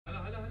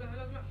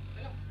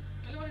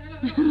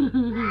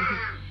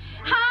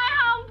Hai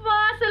hampa,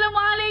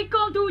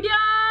 Assalamualaikum. Tu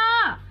dia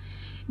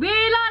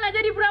Bella nak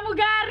jadi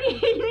pramugari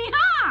ni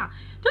ha.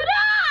 Tu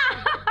dah.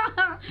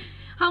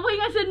 Hampa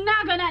ingat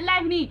senang ke nak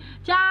live ni?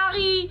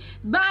 Cari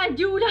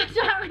baju lah,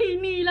 cari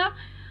ni lah.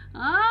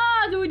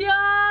 Tu dia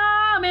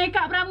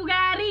makeup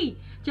pramugari.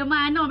 Macam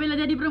mana Bella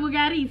jadi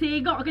pramugari?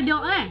 Segok ke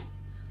dok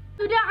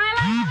Tu dia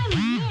eyeliner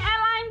ni,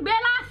 eyeliner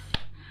Bellaz.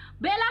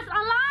 Bellaz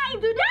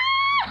online tu dah.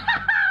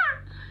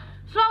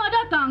 Selamat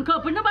datang ke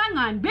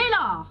penerbangan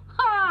Bella.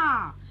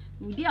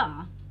 Tu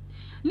dia.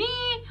 Ni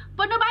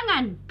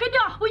penerbangan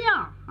Kedah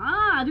punya.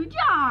 Tu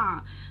dia.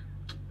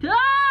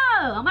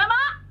 Tuh,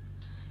 mak.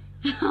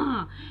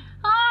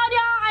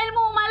 Dia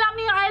ilmu malam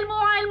ni, ilmu.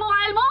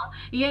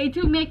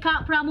 Iaitu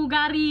makeup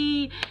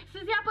pramugari.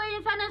 Siapa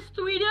yang sana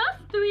stewardess?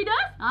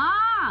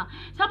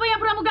 Siapa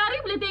yang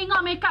pramugari boleh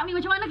tengok makeup ni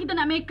macam mana kita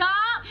nak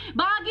makeup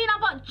bagi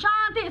nampak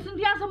cantik,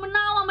 sentiasa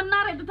menawan,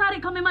 menarik,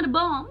 tertarik. Kau memang the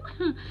bomb.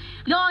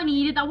 Loh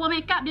ni dia tak buat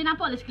makeup, dia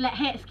nampak lah sekelat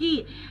head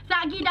sikit.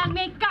 Sagi dan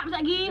makeup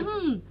sagi.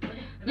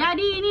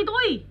 Jadi ni tu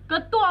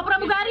ketua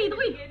pramugari tu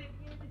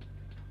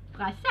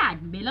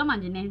perasan Bella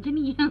manja macam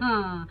ni.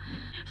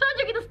 So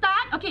jom kita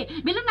start. Okay,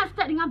 Bella nak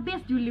start dengan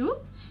base dulu.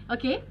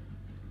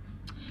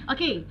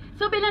 Okay,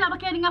 so Bella nak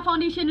pakai dengan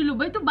foundation dulu.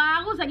 Lepas tu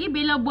baru lagi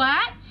Bella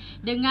buat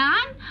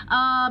dengan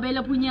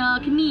Bella punya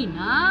kening.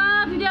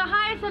 Tu dia.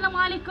 Hai,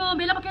 Assalamualaikum.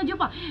 Bella pakai baju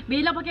apa?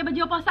 Bella pakai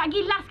baju apa? Lagi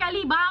last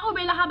sekali baru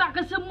Bella habaq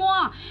ke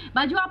semua.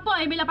 Baju apa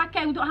yang Bella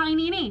pakai untuk hari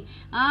ni?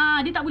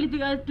 Dia tak boleh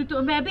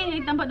tutup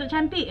habis, nampak tak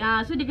cantik.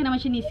 So dia kena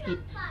macam ni sikit.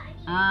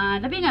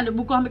 Tapi ingat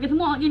buku ambil ke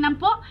semua lagi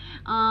nampak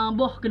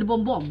boh kena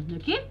bom-bom.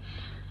 Okay,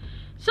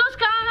 so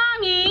sekarang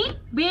ni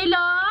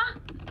Bella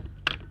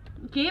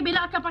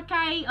Bella akan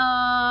pakai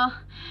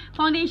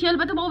foundation.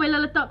 Lepas tu baru Bella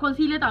letak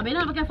concealer tau.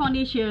 Bella nak pakai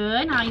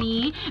foundation hari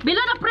ni.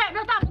 Bella dah prep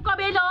dah tak muka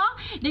Bella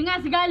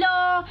dengan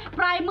segala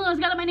primer,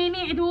 segala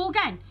nenek tu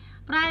kan.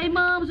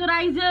 Primer,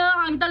 moisturizer,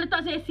 kita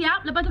letak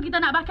siap-siap. Lepas tu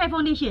kita nak pakai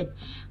foundation.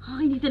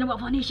 Ini kita nak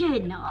buat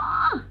foundation.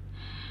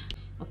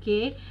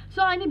 Okay,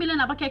 so hari ni Bella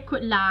nak pakai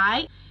coat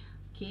light.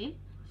 Okay,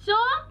 so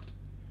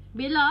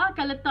Bella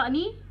akan letak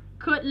ni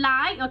coat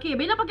light. Okay,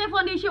 Bella pakai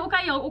foundation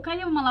Okaya.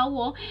 Okaya memang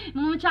lawa,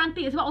 memang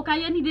cantik sebab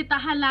Okaya ni dia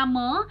tahan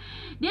lama.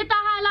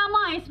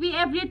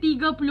 SPF dia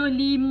 35.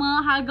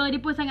 Harga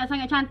dia pun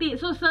sangat-sangat cantik.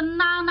 So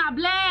senang nak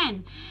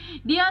blend.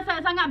 Dia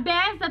sangat-sangat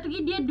best. Satu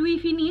lagi dia dewy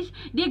finish.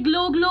 Dia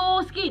glow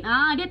sikit.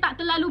 Dia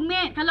tak terlalu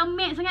matte. Kalau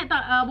matte sangat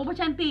tak berapa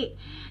cantik.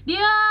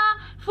 Dia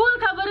full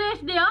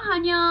coverage dia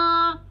hanya,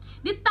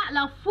 dia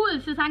taklah full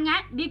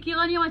sesangat. Dia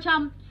kiranya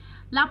macam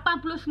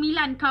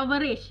 89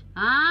 coverage.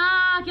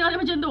 Kira dia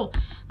macam tu.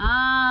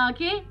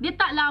 Okay, dia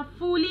taklah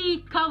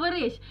fully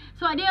coverage.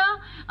 Sebab dia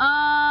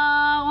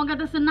orang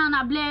kata senang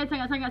nak blend,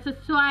 sangat-sangat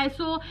sesuai.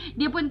 So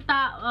dia pun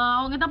tak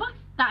orang kata apa?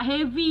 Tak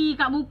heavy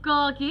kat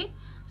muka. Okay,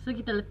 so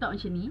kita letak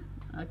macam ni.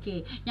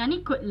 Okay, yang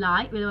ni coat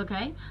light Bella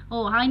pakai.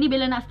 Hari ni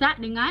Bella nak start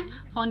dengan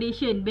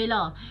foundation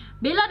Bella.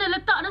 Bella dah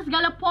letak dah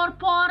segala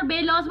por-por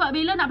Bella sebab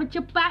Bella nak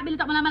bercepat. Bella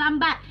tak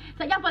melambat-lambat.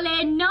 Sekejap apa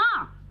Lena.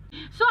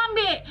 So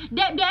ambil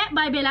Dab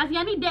by Bellaz.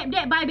 Yang ni Dab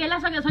by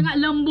Bellaz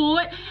sangat-sangat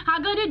lembut.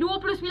 Harga dia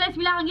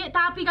RM29.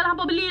 Tapi kalau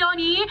hampa beli lah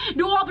ni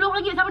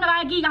RM20. Siapa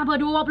nak bagi hampa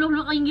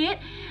RM20?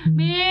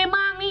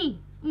 Memang ni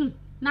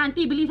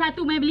nanti beli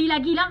satu main beli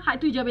lagi lah. Hak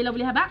tu je Bella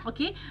boleh habaq.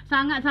 Okay,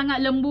 sangat-sangat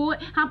lembut.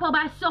 Hampa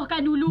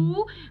basuhkan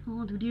dulu.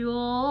 Tu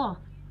dia.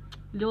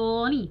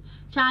 Loh ni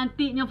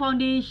cantiknya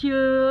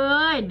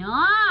foundation.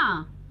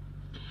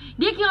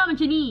 Dia kira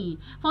macam ni.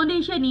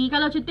 Foundation ni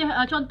kalau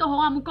contoh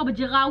orang muka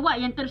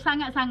berjerawat yang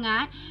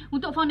tersangat-sangat,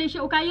 untuk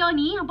foundation Okaya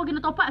ni hampa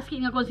kena top up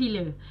sikit dengan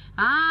concealer.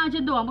 Macam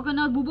tu. Hampa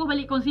kena bubuh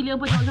balik concealer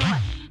hampa jerawat.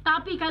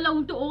 Tapi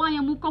kalau untuk orang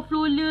yang muka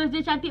flawless,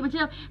 dia cantik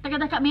macam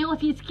takat-takat merah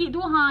sikit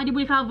tu, dia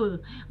boleh cover.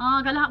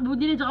 Kalau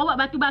dia jerawat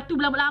batu-batu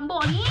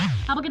belambak-lambak ni,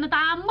 hampa kena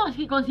tambah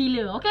sikit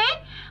concealer. Okay,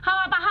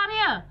 hampa faham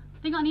ya?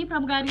 Tengok ni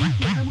pramugari.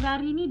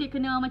 Pramugari ni dia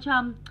kena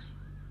macam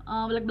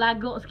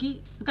belagak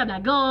sikit. Bukan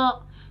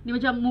belagak, dia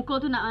macam muka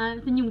tu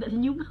nak senyum tak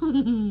senyum.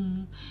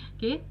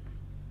 Okay,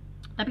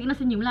 tapi kena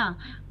senyum lah.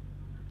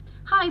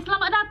 Hai,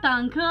 selamat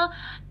datang ke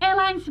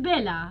Airlines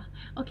Bella.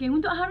 Okay,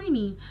 untuk hari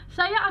ni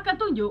saya akan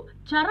tunjuk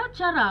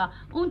cara-cara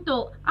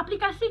untuk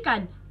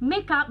aplikasikan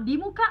makeup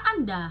di muka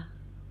anda.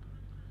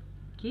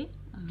 Okay,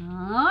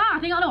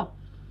 tengok tu.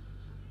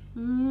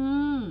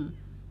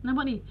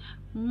 Nampak ni.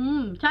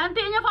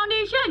 Cantiknya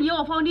foundation.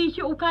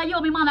 Foundation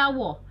Okaya memang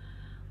lawa.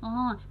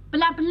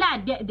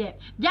 Pelan-pelan dab.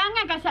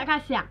 Jangan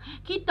kasar-kasar.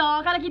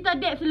 Kalau kita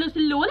dab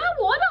slow-slow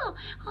lawa lah.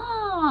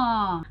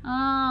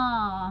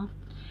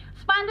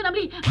 Span tu nak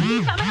beli. Beli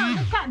kat mana?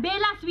 Dekat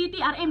Bellaz Sweetie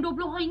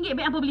RM20.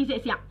 Baik apa beli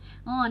siap-siap.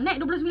 Naik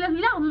RM29.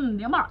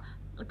 Nampak?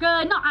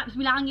 Kena up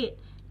RM9.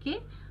 Okay,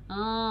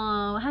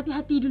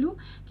 hati-hati dulu.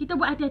 Kita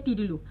buat hati-hati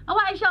dulu.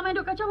 Awak Aisyah main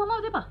duk kacau mama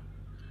siapa?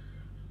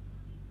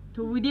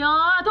 Tu dia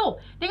tu.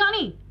 Tengok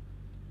ni.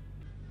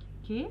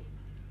 Okay,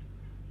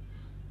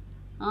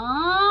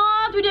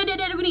 tu dia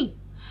lagu ni.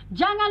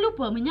 Jangan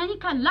lupa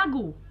menyanyikan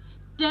lagu.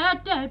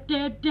 Dab.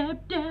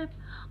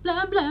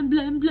 Blam.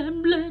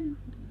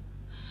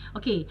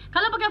 Okey,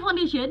 kalau pakai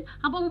foundation,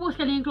 hampa bubuh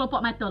sekali yang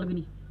kelopak mata lagu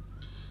ni.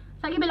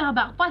 Saya bela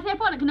habaq. Pas saya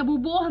pun nak kena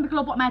bubuh sampai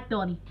kelopak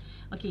mata ni.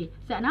 Okey,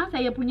 sekarang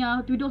saya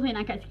punya tudung saya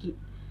nak angkat sikit.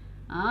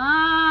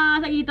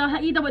 Sakit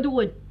kita buat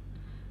turun.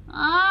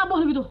 Boh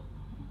lagi tu.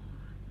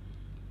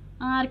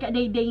 Dekat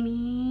day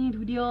ni.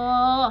 Tu dia.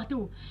 Tu.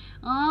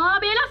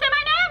 Bella saya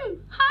madam.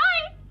 Hai.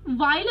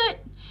 Violet.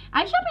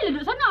 Aisyah bila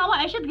duduk sana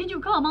awak. Aisyah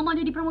terkejut kau. Mama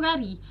jadi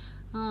pramugari.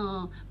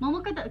 Mama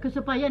kan tak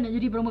kesepayan nak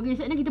jadi pramugari.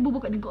 Sekarang kita bubuh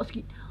kat dengkok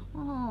sikit.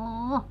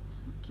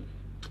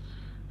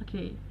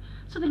 Okay.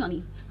 So tengok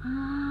ni.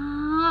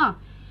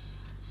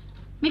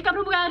 Makeup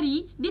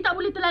pramugari, dia tak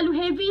boleh terlalu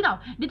heavy tau.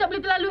 Dia tak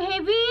boleh terlalu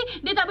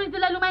heavy, dia tak boleh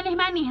terlalu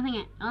manis-manis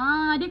sangat.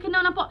 Dia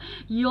kena nampak,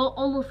 ya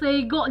Allah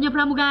segoknya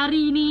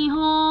pramugari ni.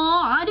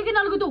 Dia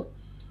kena lagu tu.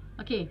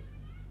 Okay.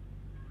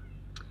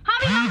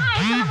 Hai,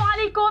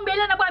 Assalamualaikum.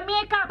 Bella nak buat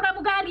makeup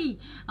pramugari.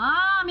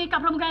 Makeup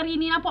pramugari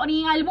ni nampak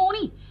ni ilmu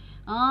ni.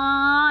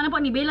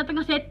 Nampak ni Bella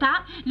tengah set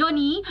up. Lo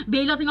ni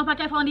Bella tengah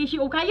pakai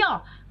foundation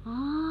Okaya.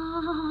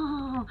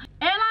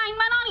 Airline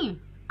mana ni?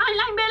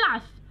 Airline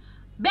Bellaz.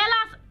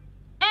 Bellaz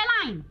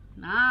Airline.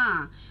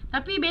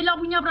 Tapi Bella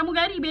punya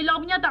pramugari, Bella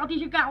punya tak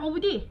reti cakap orang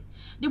putih.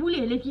 Dia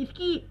boleh lah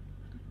sikit-sikit.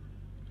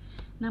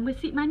 Number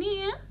seat mana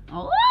ya?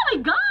 Oh my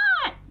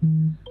god.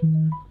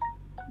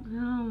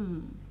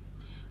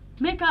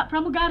 Makeup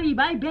pramugari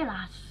by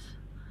Bellaz.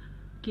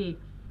 Okay.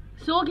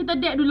 So kita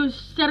dek dulu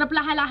secara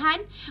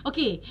perlahan-lahan.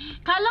 Okay.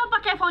 Kalau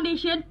pakai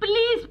foundation,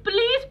 please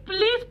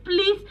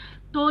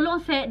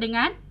tolong set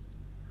dengan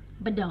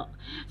bedak.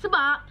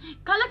 Sebab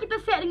kalau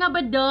kita set dengan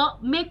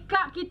bedak,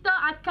 makeup kita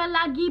akan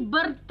lagi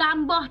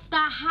bertambah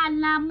tahan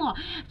lama.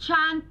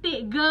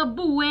 Cantik,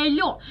 gebu,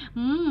 elok.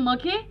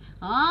 Okay.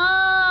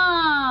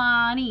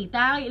 Ni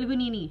tarik lagu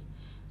ni.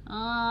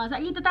 Sekejap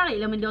kita tarik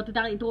lah benda tu,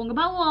 tarik turun ke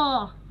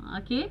bawah.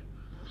 Okay.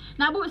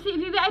 Nak book seat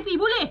VIP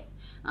boleh.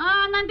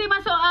 Nanti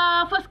masuk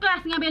first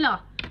class dengan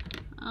Bella.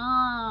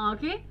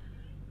 Okay.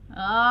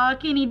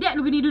 Okay ni dek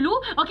lagu ni dulu.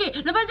 Okay.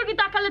 Lepas tu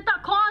kita akan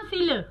letak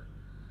concealer.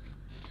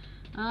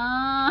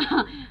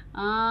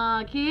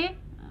 Okay.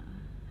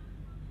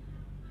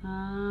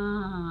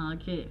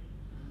 Okay.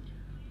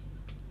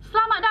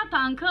 Selamat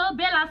datang ke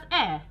Bellaz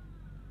Air.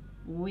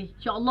 Ui,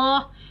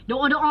 insyaAllah.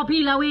 Doa-doa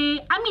bila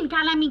weh.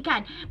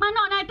 Aminkan.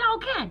 Mana nak tahu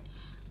kan?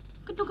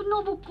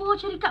 Kena buku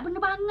cari kat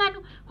penerbangan.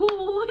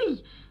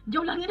 Hui.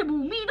 Jauh langit ada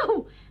bumi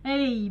tu.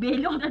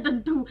 Bella tak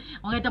tentu.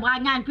 Orang kata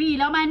berangan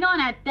bila mana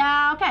nak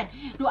tahu kan?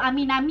 Doa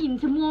amin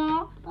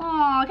semua.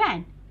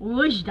 Kan?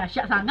 Uish,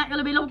 dahsyat sangat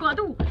kalau Bella buka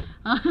tu.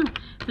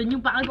 Senyum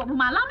 4 hari 40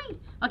 malam ni.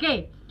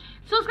 Okay.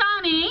 So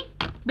sekarang ni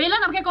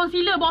Bella nak pakai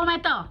concealer bawah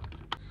mata.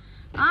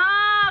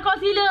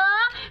 Concealer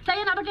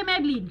saya nak pakai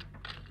Maybelline.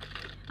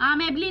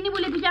 Maybelline ni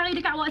boleh pergi cari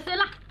dekat Watson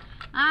lah.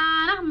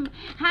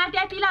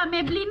 Hati-hatilah.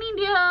 Maybelline ni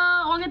dia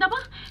orang kata apa?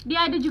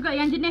 Dia ada juga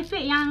yang jenis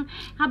fake yang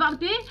habaq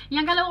betul.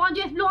 Yang kalau orang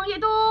jual RM10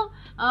 tu,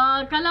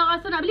 kalau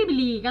rasa nak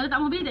beli. Kalau tak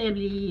mau beli tak payah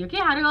beli.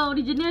 Okay, harga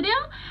original dia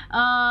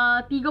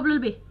 30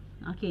 lebih.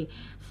 Okay.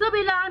 So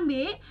Bella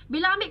ambil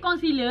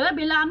concealer,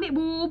 Bella ambil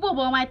bubuh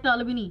bawah mata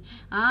lagu ni.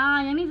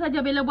 Yang ni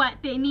saja Bella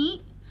buat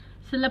teknik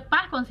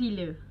selepas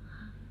concealer.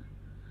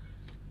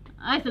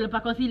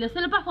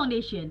 Selepas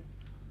foundation.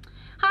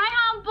 Hai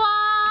hampa.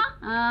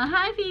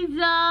 Hai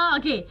Fiza.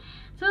 Okay.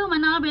 So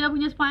mana Bella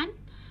punya span?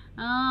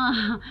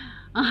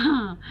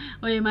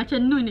 Macam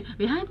Nun.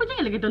 Hampa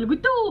janganlah kata lagu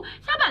tu.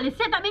 Sabarlah,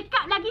 saya tak make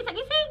up lagi.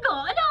 Sakit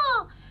segak dah.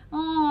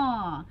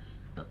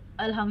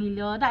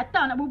 Alhamdulillah. Tak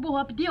tahu nak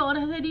bubuh apa dia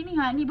dah tadi ni.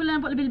 Ni boleh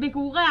nampak lebih-lebih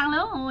kurang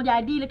lah.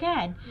 Jadilah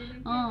kan.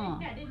 Nanti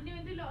make up the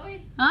Nun tu lah.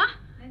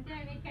 Nanti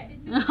make up the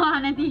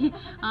Nun.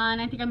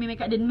 Nanti kami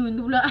make up the Nun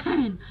tu pula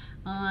kan.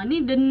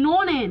 Ni the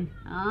Nun kan.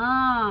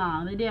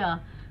 Tu dia.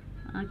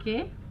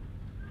 Okay.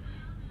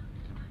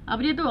 Apa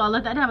dia tu?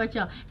 Allah tak ada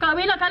baca. Kak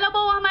Bella, kalau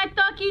bawah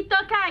mata kita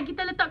kan,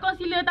 kita letak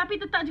concealer tapi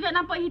tetap juga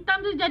nampak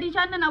hitam tu, jadi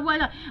macam mana nak buat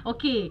lah?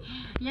 Okay.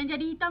 Yang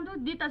jadi hitam tu,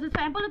 dia tak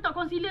sesuai. Hampa letak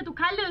concealer tu,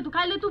 colour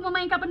tu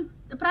memainkan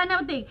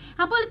peranan penting.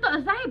 Hampa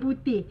letak zahir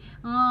putih.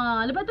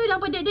 Lepas tu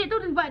hampa dek-dek tu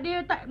sebab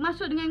dia tak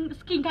masuk dengan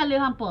skin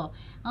colour hampa.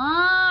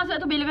 Sebab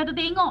tu Bella kata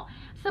tengok.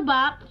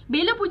 Sebab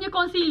Bella punya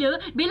concealer,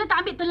 Bella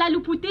tak ambil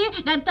terlalu putih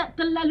dan tak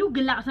terlalu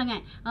gelap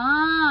sangat.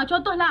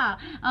 Contohlah,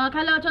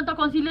 kalau contoh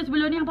concealer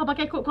sebelum ni hampa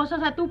pakai kod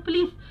 01,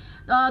 please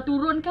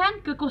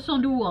turunkan ke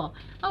 02.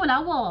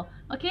 Lawa.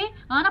 Okay.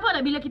 Nampak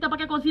tak bila kita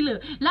pakai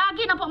concealer?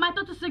 Lagi nampak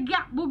mata tu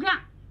segak,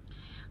 bugak.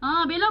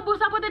 Bella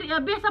boost apa tadi?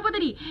 Base apa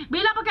tadi?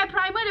 Bella pakai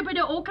primer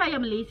daripada Okaya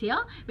Malaysia.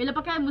 Bella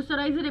pakai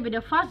moisturizer daripada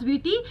Fast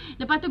Beauty.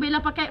 Lepas tu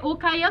Bella pakai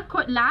Okaya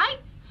Code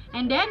Light.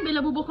 And then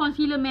Bella bubuh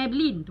concealer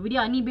Maybelline. Tu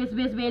dia, ni base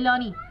Bella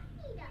ni.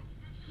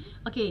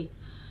 Okay.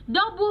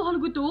 Dah buah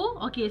lagu tu.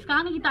 Okay,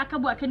 sekarang ni kita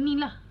akan buat kening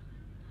lah.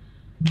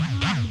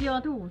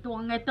 Dia tu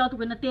orang kata tu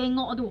kena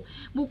tengok tu.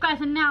 Bukan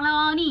senang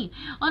lah ni.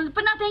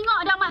 Pernah tengok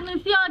dah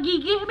manusia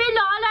gigih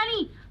Bella lah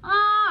ni.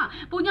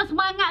 Punya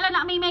semangat lah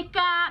nak main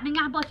makeup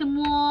dengan apa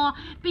semua.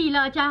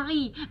 Pilah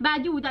cari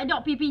baju tak ada,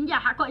 pi pinjah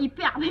hak kau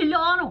ipiak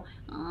Bella tu.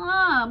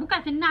 Bukan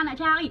senang nak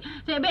cari.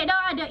 Sebab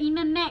dah ada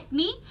inner neck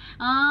ni.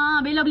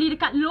 Bella beli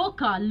dekat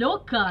Loka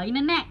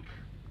inner neck.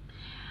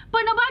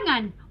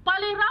 penerbangan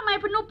paling ramai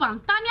penumpang.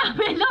 Tahniah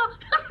Bella.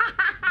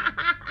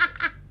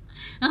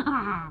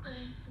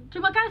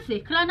 Terima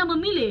kasih kerana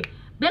memilih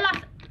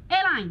Bellaz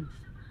Airlines.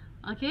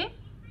 Okey.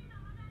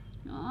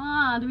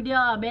 Tu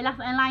dia Bellaz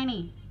Airlines ni.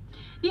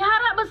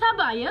 Diharap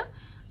bersabar ya.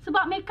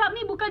 Sebab makeup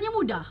ni bukannya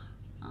mudah.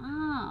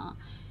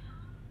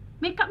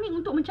 Makeup ni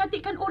untuk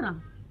mencantikkan orang.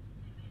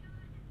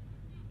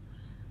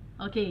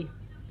 Okey.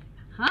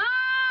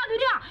 Tu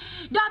dia.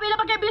 Dah Bella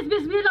pakai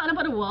base Bella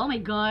nampak tu. Oh my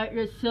god,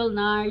 it's so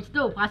nice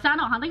tu. Perasan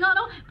tak? Hang tengok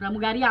tu.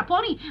 Pramugari apa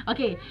ni?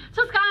 Okey.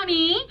 So sekarang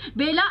ni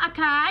Bella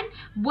akan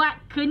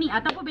buat kening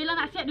ataupun Bella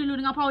nak set dulu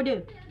dengan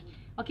powder.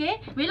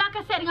 Okey, Bella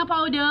akan set dengan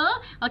powder.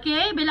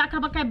 Okey, Bella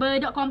akan pakai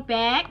bedak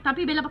compact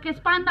tapi Bella pakai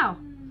sponge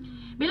tau.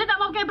 Bella tak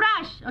mau pakai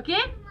brush,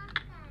 okey?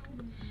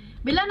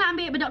 Bella nak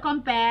ambil bedak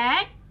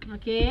compact.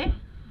 Okey.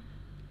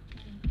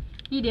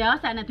 Ni dia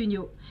saya nak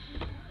tunjuk.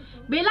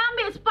 Bella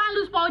ambil sponge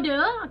loose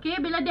powder.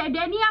 Okey, Bella dab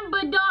ni yang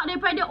bedak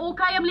daripada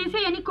Okaya Malaysia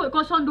yang ni kod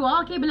 02.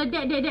 Okey, Bella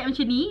dab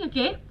macam ni,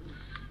 okey.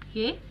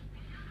 Okey.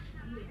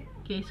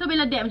 Okey, so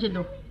Bella dab macam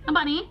tu.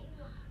 Nampak ni?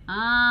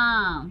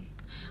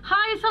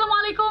 Hai,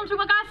 Assalamualaikum.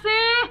 Terima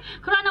kasih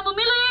kerana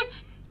memilih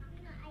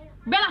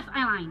Bellaz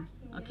Airlines.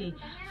 Okey.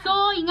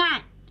 So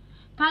ingat,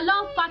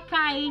 kalau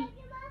pakai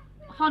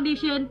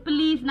foundation,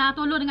 please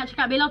tolong dengan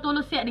cakap Bella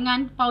tolong set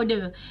dengan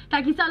powder.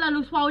 Tak kisahlah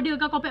loose powder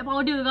ke compact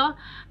powder ke.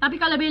 Tapi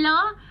kalau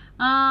Bella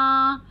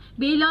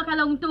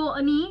kalau untuk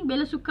ni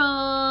Bella suka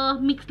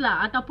mix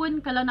lah.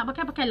 Ataupun kalau nak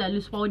pakailah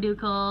loose powder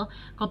ke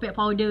compact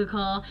powder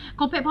ke.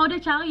 Compact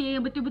powder cari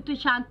yang betul-betul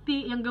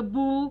cantik, yang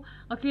gebu,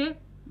 okey,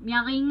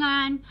 yang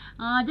ringan.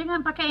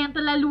 Jangan pakai yang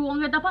terlalu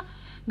orang kata apa,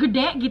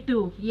 gedek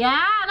gitu. Ya,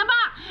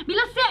 nampak?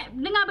 Bila set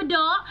dengan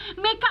bedak,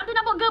 makeup tu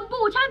nampak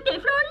gebu, cantik,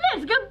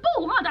 flawless,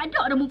 gebu. Tak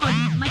ada muka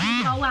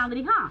macam awang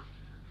tadi.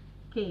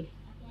 Okey.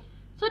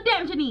 So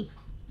dab macam ni.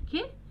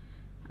 Okey.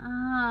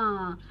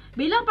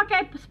 Bella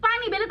pakai sponge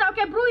ni, Bella tak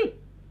pakai brush.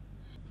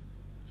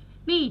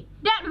 Ni,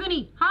 dab juga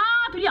ni.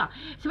 Tu dia.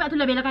 Sebab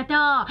itulah Bella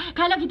kata,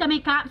 kalau kita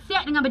makeup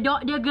set dengan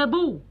bedak, dia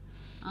gebu.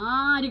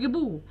 Dia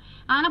gebu.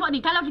 Nampak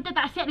ni, kalau kita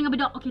tak set dengan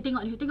bedak. Okey,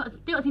 tengok ni,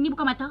 tengok sini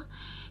bukan mata.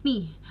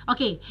 Ni.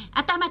 Okey,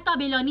 atas mata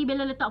Bella ni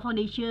Bella letak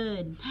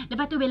foundation.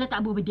 Lepas tu Bella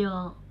tak buat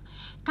bedak.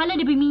 Kalau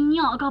dia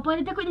berminyak ke apa,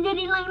 dia takut dia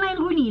jadi lain-lain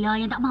guni lah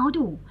yang tak mau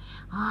tu.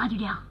 Tu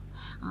dia.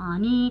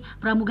 Ni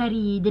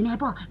Pramugari jenis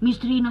apa?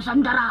 Misteri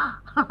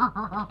Nusantara.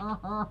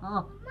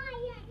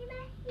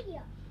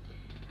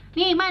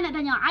 Ni mana nak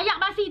tanya, ayak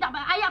basi tak,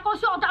 ayak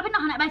kosong tak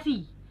pernah nak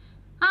basi.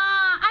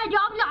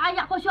 Ada pula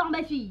ayak kosong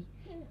basi.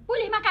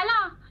 Boleh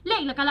makanlah.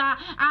 Lainlah kalau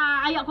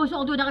ayak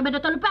kosong tu daripada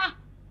tahun lepas.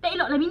 Tak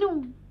eloklah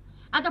minum.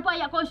 Ataupun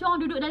ayak kosong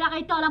duduk dalam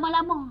kereta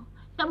lama-lama.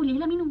 Tak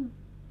bolehlah minum.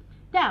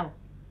 Tahu?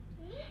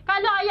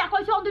 Kalau ayak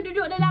kosong tu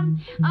duduk dalam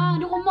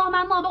di rumah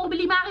mama baru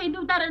beli marin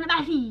tu, tak ada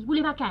nak basi.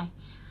 Boleh pakai.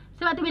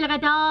 Sebab tu Bella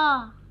kata,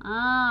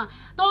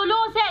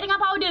 tolong set dengan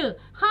powder.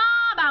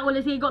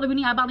 Barulah segok lagu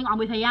ni. Abang tengok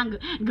amboi sayang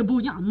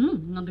gebunya.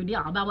 Tu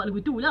dia. Abang buat lagu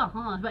tu lah.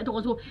 Sebab tu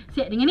orang suruh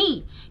set dengan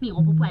ni. Ni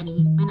orang perempuan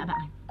ni. Mana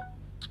abang?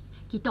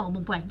 Kita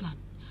orang perempuan kan,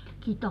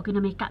 kita kena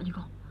make up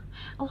juga.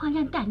 Orang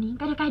jantan ni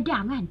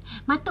kadang-kadang kan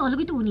mata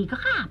lagu tu ni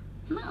geram.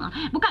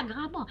 Bukan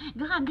geram apa,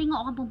 geram tengok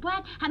orang perempuan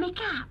hak make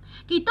up.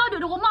 Kita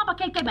duduk rumah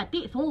pakai kain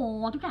batik tu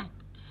kan,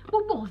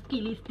 bubuh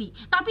sikit lipstick.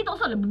 Tapi tak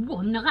usahlah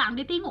bubuh menerang.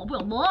 Dia tengok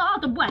pun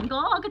Allah tebuan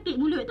ke ketik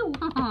mulut tu.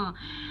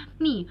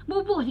 Ni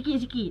bubuh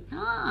sikit-sikit.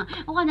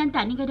 Orang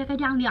jantan ni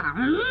kadang-kadang dia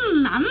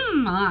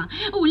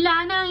ular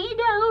naik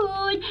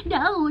daun,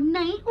 daun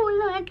naik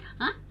ular.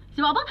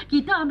 Sebab apa?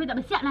 Kita hampir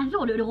tak bersiap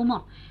langsung duduk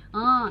rumah.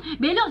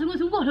 Bella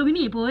sungguh-sungguh lagu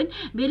ni pun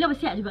Bella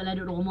bersiap jugalah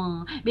duduk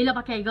rumah. Bella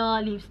pakai ke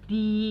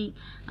lipstick,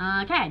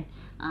 kan?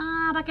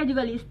 Pakai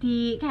juga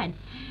lipstick kan.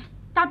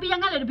 Tapi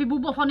janganlah dia pergi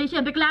bubuh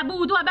foundation sampai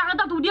kelabu tu. Abang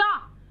kata tu dia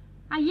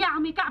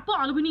ayang make up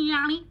apa lagu ni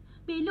yang ni.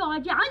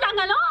 Bella aja.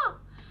 Janganlah.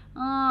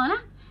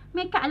 Lah.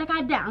 Make up lah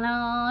kadang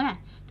lah kan.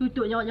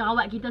 Tutup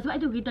jerawat kita. Sebab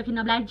tu kita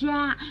kena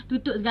belajar.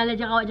 Tutup segala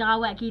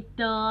jerawat-jerawat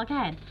kita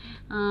kan.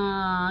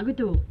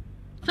 Gitu.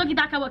 So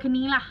kita akan buat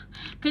kening lah.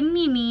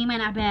 Kening ni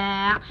mana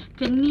abang,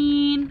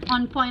 kening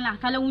on point lah.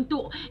 Kalau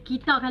untuk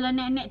kita, kalau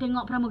nek-nek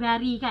tengok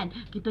Pramugari kan,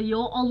 kita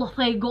ya Allah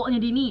fregoknya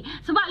dia ni.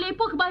 Sebab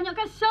lepo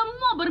kebanyakan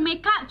semua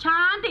bermakeup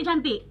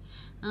cantik-cantik.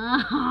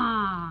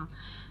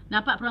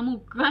 Dapat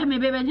Pramugari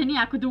mebel macam ni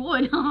aku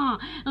turun.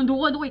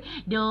 Turun.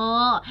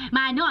 Dak.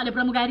 Mana ada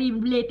Pramugari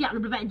boleh tiap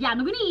 24 jam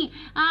tu ni.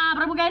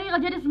 Pramugari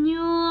kerja dia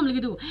senyum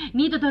lagi tu.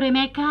 Ni tutorial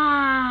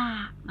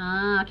makeup.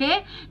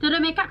 Okey.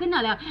 Tutorial makeup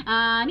kenalah.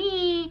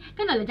 Ni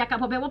kenalah cakap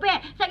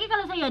popek-popek. Sekali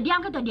kalau saya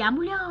diam kata diam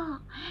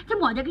pula.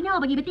 Semua je kena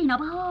bagi betina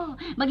apa.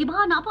 Bagi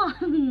beranak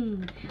apa.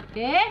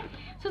 Okey.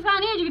 So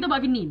sekarang ni je kita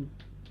buat kening.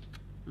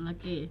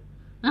 Okey.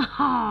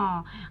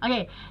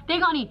 Okey,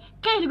 tengok ni.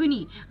 Kes lagu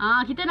ni.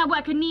 Kita nak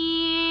buat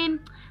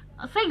kening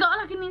segak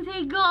lah, kening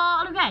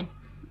segak tu kan.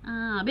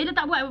 Bella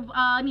tak buat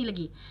ni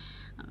lagi.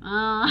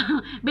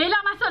 Bella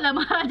masuklah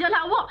Maharaja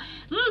Lawak.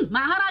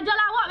 Maharaja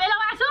Lawak Bella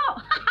masuk.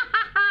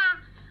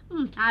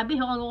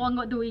 Habis orang-orang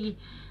kot tu lagi.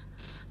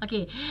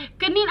 Okey.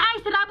 Kenin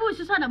ais serabut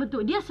susah nak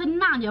bentuk. Dia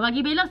senang je.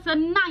 Bagi Bella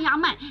senang yang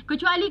amat.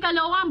 Kecuali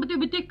kalau orang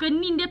betul-betul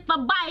kenin dia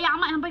tebal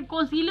yang amat sampai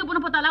concealer pun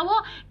nampak tak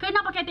lawa,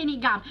 kena pakai teknik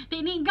gam.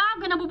 Teknik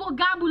gam kena bubuh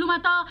gam bulu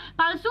mata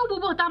palsu,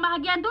 bubuh tambah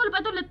bahagian tu, lepas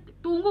tu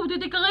tunggu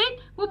betul-betul kering,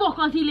 bubuh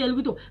concealer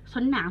begitu.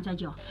 Senang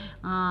saja.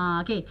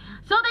 Okey.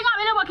 So tengok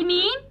Bella buat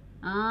kenin.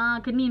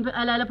 Kenin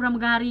ala-ala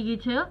pramugari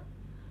gitu.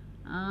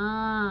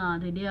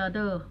 Tu dia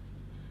tu.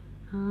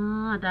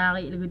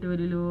 Tarik lagu tu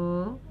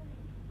dulu.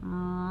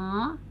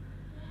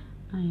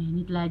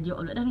 Ni terlajak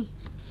pula dah ni.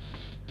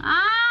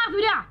 Tu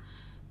dia.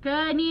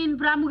 Kenin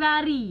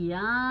pramugari.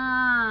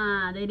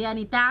 Tu dia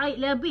ni. Tarik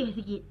lebih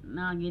sikit.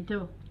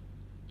 Gitu.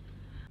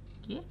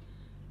 Okey.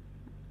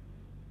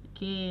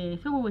 Okey.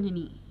 So, macam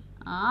ni.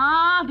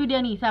 Tu dia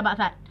ni,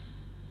 sahabat-sahabat.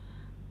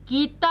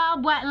 Kita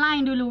buat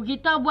line dulu.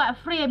 Kita buat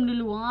frame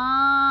dulu.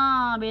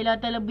 Bella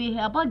terlebih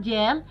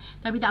gel.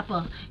 Tapi tak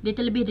apa. Dia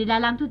terlebih di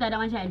dalam tu tak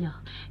ada masalah.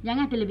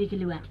 Jangan terlebih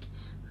keluar.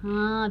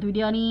 Tu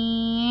dia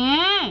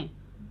ni.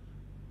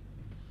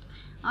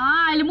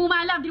 Ilmu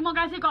malam. Terima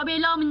kasih Kak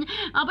Bella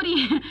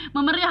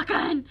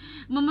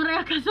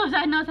memeriahkan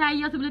suasana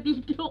saya sebelum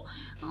tidur.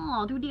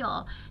 Tu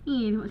dia.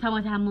 Ni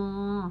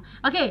sama-sama.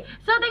 Okey,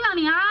 so tengok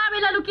ni.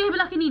 Bella lukis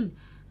belah kenin.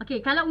 Okey,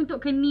 kalau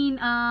untuk kenin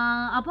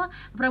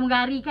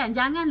pramugari kan,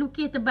 jangan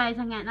lukis tebal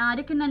sangat.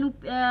 Dia kena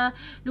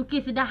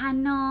lukis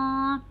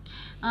sederhana.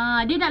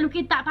 Dia nak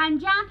lukis tak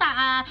panjang,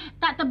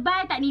 tak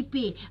tebal, tak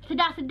nipis.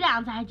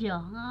 Sedang-sedang sahaja.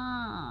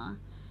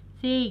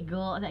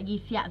 Segok tak pergi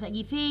siap, tak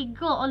pergi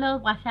segok lah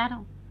puasa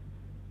tu.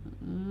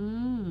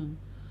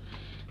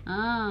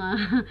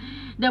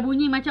 Dah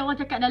bunyi macam orang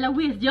cakap dalam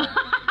waist je.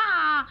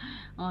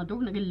 Tu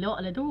nak gelak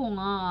lah tu.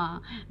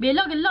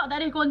 Bella gelak tak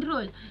ada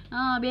kontrol.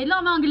 Bella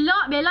memang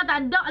gelak, Bella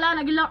tak ada lah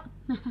nak gelak.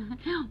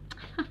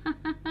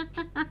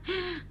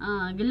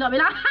 Gelak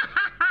Bella.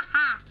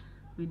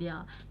 Tu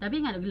dia. Tapi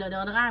ingat gelak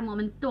orang-orang mak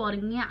mentua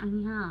dengar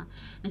ni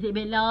Nasib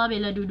Bella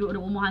duduk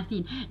rumah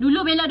Hasin.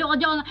 Dulu Bella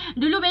duduk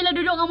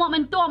dengan mak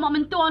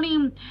mentua ni.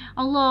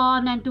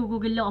 Allah, menantu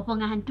ku gelak apa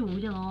dengan hantu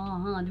je.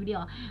 Tu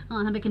dia.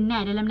 Sampai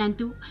kenal dalam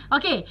menantu.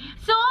 Okey.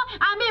 So,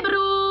 ambil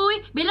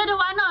berui. Bella dah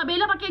warna.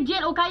 Bella pakai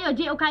gel Okaya.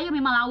 Gel Okaya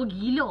memang lawa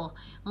gila.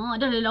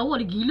 Dah lawa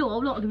dia gila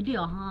pula tu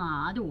dia.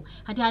 Tu.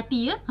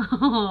 Hati-hati ya.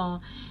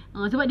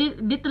 Sebab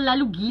dia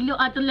terlalu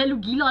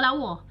gila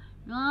lawa.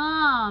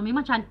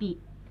 Memang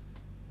cantik.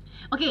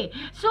 Okey,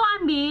 so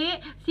ambil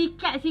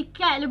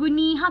sikat-sikat lagu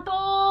ni.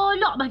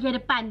 Tolak bahagian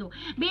depan tu.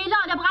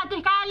 Bella dah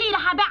beratus kali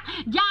dah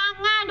habaq.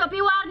 Jangan duk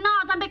pergi warna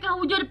sampai ke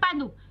hujung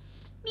depan tu.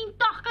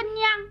 Mintah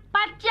kenyang,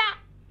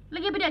 pacak.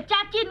 Lagi pada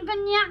cacin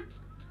kenyang.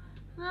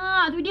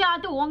 Tu dia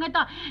tu. Orang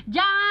kata,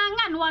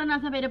 jangan warna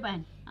sampai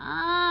depan.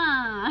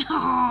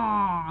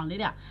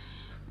 Dia dah.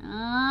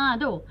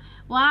 Tu.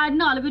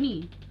 Warna lagu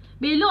ni.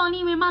 Bella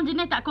ni memang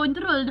jenis tak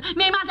kontrol.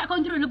 Memang tak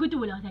kontrol lagu tu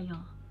lah saya.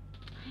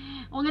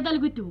 Orang kata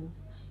lagu tu.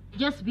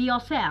 Just be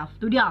yourself.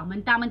 Tu dia.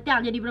 Mentang-mentang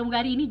jadi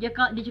pramugari ni. Dia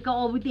cakap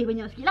orang putih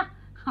banyak sikit lah.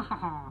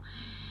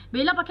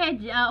 Bella pakai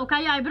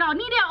Okaya Eyebrow.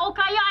 Ni dia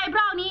Okaya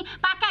Eyebrow ni.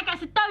 Pakai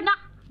kat setahun nak.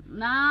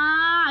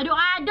 Duk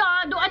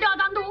ada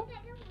tang tu.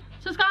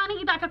 So sekarang ni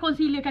kita akan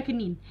concealer kat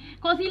kenin.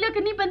 Concealer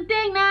kenin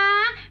penting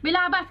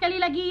Bella abang sekali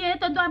lagi ya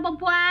tuan-tuan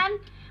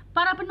perempuan.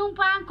 Para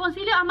penumpang.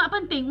 Concealer amat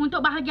penting untuk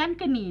bahagian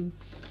kenin.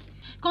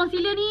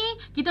 Concealer ni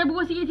kita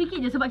bubuh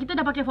sikit-sikit je. Sebab kita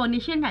dah pakai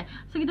foundation kan.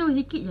 So kita bubuh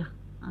sikit je.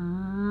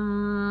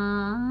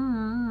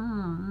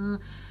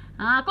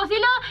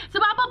 Concealer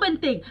sebab apa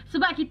penting?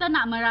 Sebab kita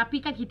nak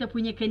merapikan kita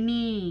punya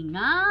kening.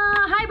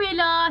 Hai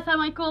Bella.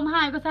 Assalamualaikum.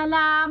 Hai,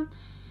 Waalaikumsalam.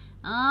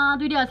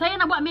 Tu dia. Saya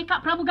nak buat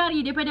makeup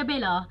pramugari daripada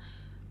Bella.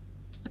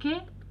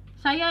 Okay.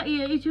 Saya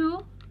itu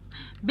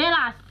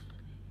Bellaz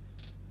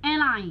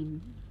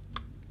Lain.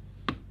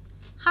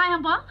 Hai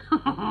hampa.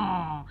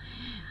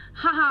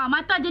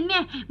 Mata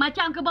jenis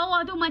macam ke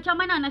bawah tu macam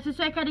mana nak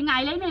sesuaikan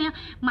dengan eyeliner ya.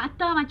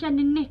 Mata macam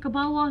jenis ke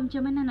bawah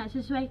macam mana nak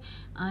sesuai.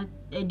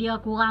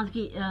 Dia kurang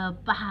sikit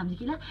faham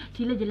sikit lah.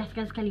 Sila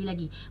jelaskan sekali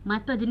lagi.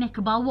 Mata jenis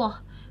ke bawah.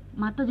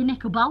 Mata jenis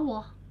ke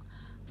bawah.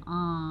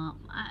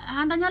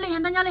 Hang tanya lain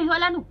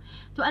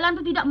soalan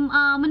tu tidak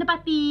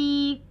menepati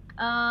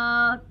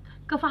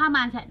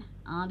kefahaman Sat.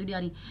 Tu dia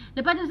ni.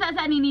 Lepas tu Sat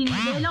ni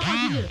Bella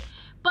concealer.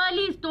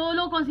 Please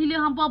tolong concealer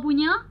hampa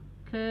punya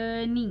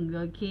kening.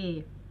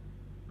 Okey.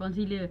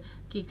 Concealer.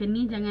 Okay,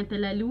 kening jangan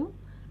terlalu.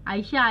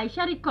 Aisyah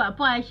record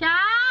apa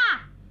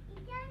Aisyah?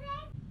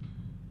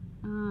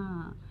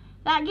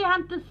 Lagi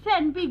hantar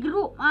send pergi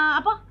grup.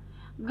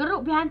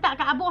 Grup pergi hantar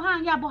kat abang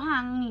hang. Ya abang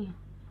hang ni.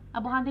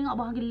 Abang hang tengok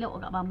abang hang gelak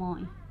kat bawah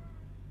ni.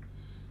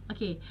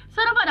 Okay.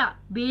 So nampak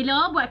tak?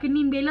 Bella buat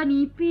kening Bella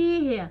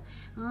nipis je.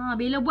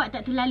 Bella buat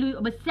tak terlalu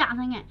besar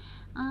sangat.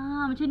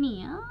 Macam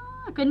ni.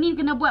 Kening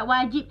kena buat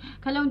wajib.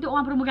 Kalau untuk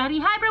orang pramugari.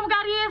 Hai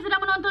pramugari yang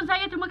sedang menonton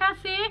saya. Terima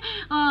kasih.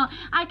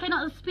 I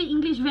cannot speak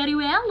English very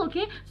well.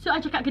 Okay. So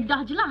I cakap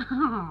Kedah je lah.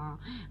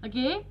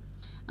 Okay.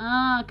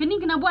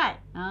 Kening kena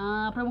buat.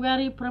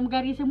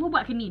 Pramugari semua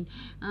buat kening.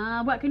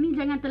 Buat kening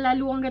jangan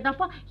terlalu orang kata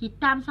apa.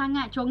 Hitam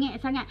sangat.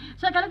 Congek sangat.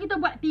 So kalau kita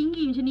buat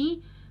tinggi macam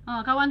ni.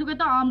 Kawan tu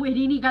kata ambil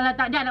dia ni kalau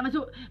tak ada nak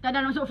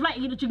masuk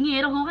flight gitu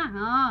cengih dah orang.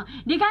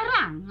 Dia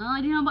garang.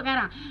 Dia nampak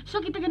garang.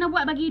 So kita kena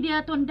buat bagi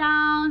dia tone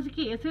down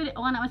sikit. So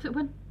orang nak masuk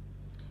pun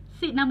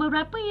seat number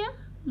berapa ya?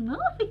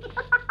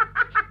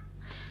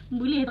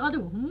 Boleh tak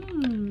tu?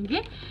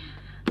 Okay.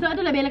 So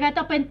itulah Bella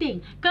kata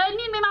penting.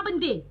 Cleaning memang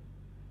penting.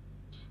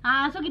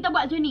 So kita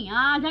buat macam ni.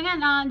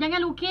 Jangan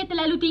lukis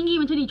terlalu tinggi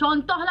macam ni.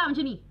 Contohlah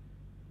macam ni.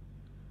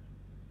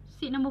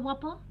 Seat nombor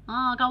berapa?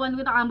 Kawan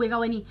tu kata ambil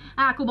kawan ni.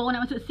 Aku baru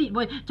nak masuk seat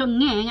boy.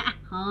 Cengeng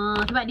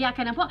sebab dia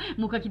akan nampak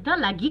muka kita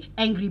lagi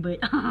angry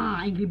bird.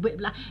 Angry bird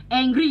pula.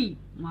 Angry.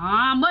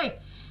 Boy.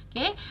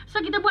 Okay.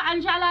 So kita buat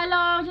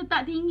insya-Allah macam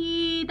tak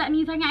tinggi, tak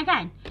ni sangat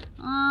kan?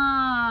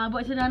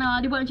 Buat sederhana.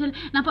 Dia buat macam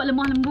nampak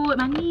lemah lembut,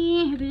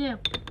 manis tu je.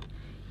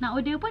 Nak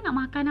order apa? Nak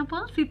makan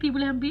apa? Siti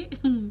boleh ambil.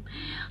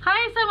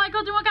 Hai, Assalamualaikum.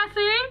 Terima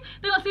kasih.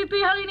 Tengok Siti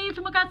hari ni.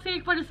 Terima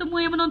kasih kepada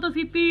semua yang menonton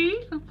Siti.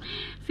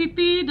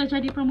 Siti dah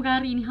jadi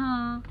pramugari ni.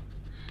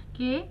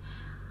 Okay.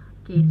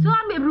 So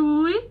ambil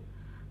brush.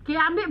 Okay,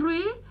 ambil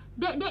brush.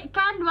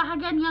 Dek-dekkan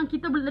bahagian yang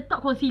kita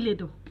letak concealer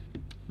tu.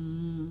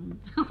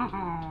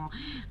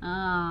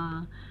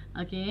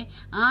 Okay.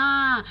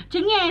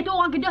 Cengih tu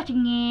orang Kedah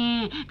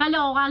cengih.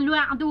 Kalau orang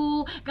luar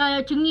tu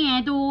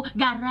cengih tu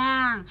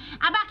garang.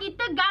 Abang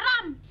kita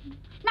garam.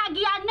 Nak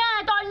giana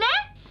tak boleh.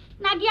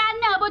 Nak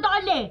giana pun tak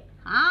boleh.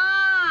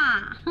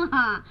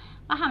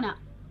 Faham tak?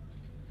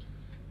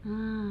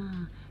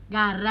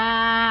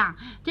 Garang.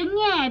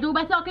 Cengih tu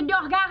bahasa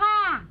Kedah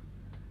garang.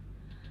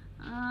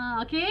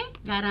 Okay.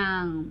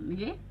 Garang.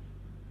 Okay.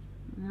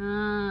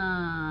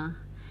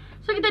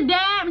 So kita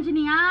dab macam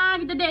ni.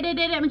 Kita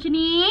dab macam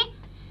ni.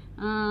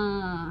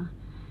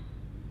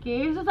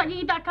 Okay, so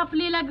sekejap kita akan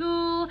play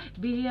lagu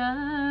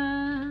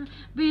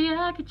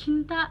Biar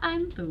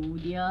kecintaan tu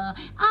dia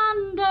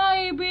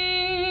andai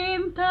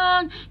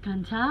bintang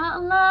kan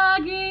tak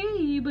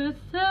lagi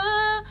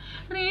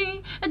berseri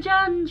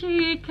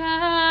janji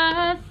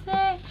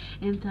kasih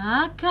yang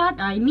takat.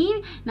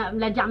 Ini nak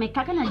belajar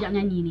makeup kan, ajak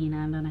nyanyi ni.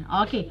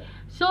 Okay,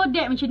 so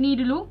dab macam ni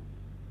dulu.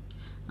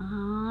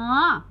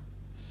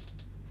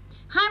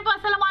 Hai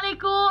Pak,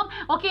 Assalamualaikum.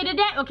 Okey,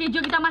 Dedek. Okey,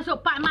 jom kita masuk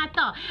part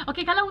mata.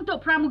 Okey, kalau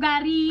untuk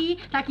pramugari,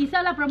 tak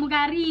kisahlah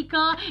pramugari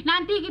ke,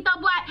 nanti kita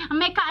buat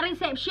makeup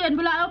reception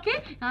pula,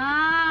 okey?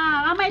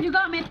 Ramai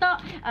juga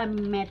makeup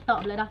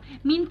pula dah.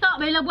 Minta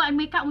Bella buat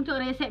makeup untuk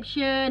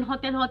reception,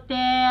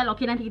 hotel-hotel.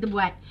 Okey, nanti kita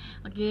buat.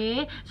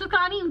 Okey. So,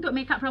 sekarang ni untuk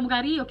makeup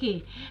pramugari,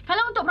 okey.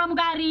 Kalau untuk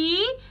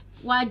pramugari,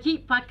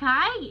 wajib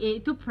pakai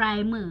iaitu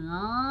primer.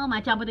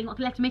 Macam apa tengok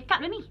kelas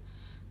makeup dah ni.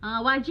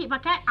 Wajib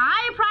pakai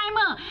eye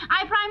primer.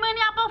 Eye primer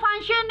ni apa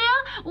function dia?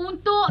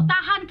 Untuk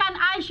tahankan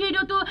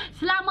eyeshadow tu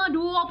selama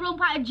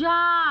 24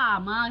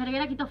 jam.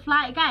 Kadang-kadang kita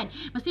flight kan,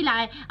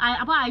 mestilah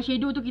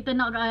eyeshadow tu kita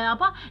nak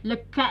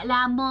lekat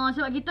lama.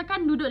 Sebab kita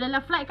kan duduk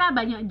dalam flight kan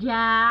banyak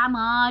jam.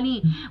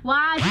 Ni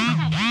wajib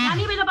pakai. Yang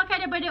ni bila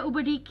pakai daripada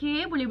Uber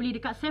Decay, boleh beli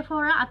dekat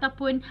Sephora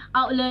ataupun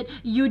outlet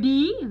UD.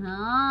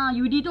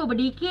 UD tu Uber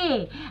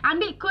Decay.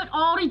 Ambil kod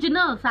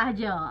original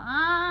sahaja.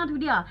 Tu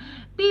dia.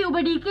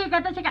 Uber Decay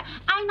cakap,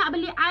 I nak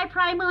beli eye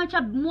primer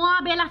macam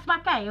MUA Bellaz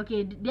pakai.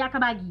 Okay, dia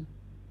akan bagi.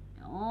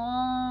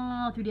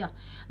 Tu dia.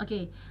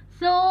 Okay,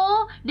 so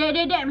dek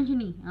macam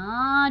ni.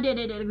 Dek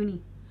lagu ni.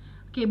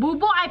 Okay,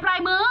 bubuk eye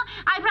primer.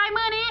 Eye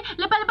primer ni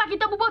lepas-lepas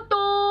kita bubuh,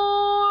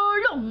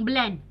 tolong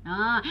blend.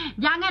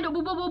 Jangan duk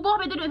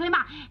bubuh-bubuh lepas tu duk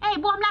sembang.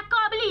 Buah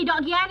Melaka beli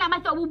dok gian nak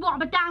masuk bubuh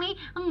petang ni.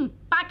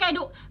 Pakai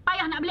duk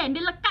payah nak blend,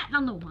 dia lekat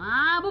dalam tu.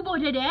 Bubuh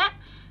je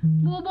dek.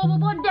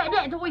 Bubuh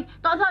dek tu.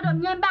 Tak usah duk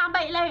menyembang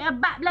baik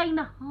bab lain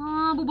dah.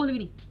 Bubuh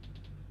lagi ni.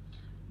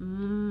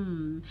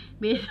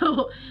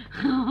 Besok.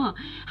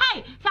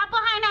 Hai, siapa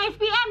hai nak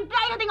SPM?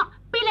 Try tengok.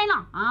 Pilih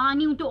lah.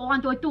 Ni untuk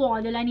orang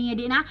tua-tua je lah ni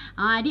adik nak.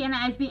 Adik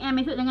nak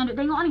SPM esok jangan duk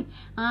tengok ni.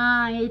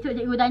 Esok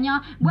cikgu tanya,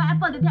 buat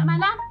apa setiap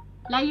malam?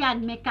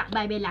 Layan makeup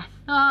by Bellaz.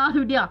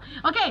 Tu dia.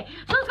 Okay,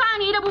 so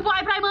sekarang ni dah bubuk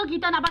eye primer,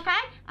 kita nak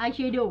pakai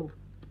eyeshadow.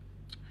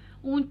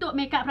 Untuk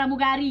makeup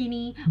pramugari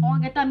ni,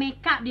 orang kata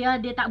makeup dia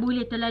tak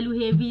boleh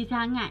terlalu heavy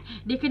sangat.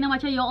 Dia kena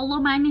macam ya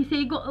Allah manis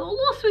segok.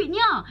 Allah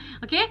sweetnya.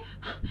 Okay.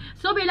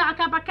 So bila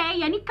akan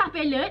pakai yang ni Khaf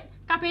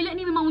palette. Khaf palette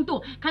ni memang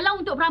untuk. Kalau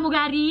untuk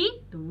pramugari,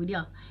 tu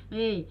dia.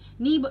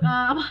 Ni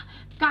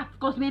Khaf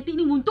kosmetik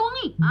ni untung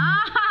ni.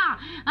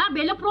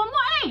 Bella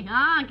promote ni.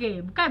 Okay.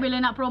 Bukan Bella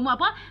nak promote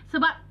apa.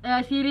 Sebab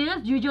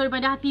serius, jujur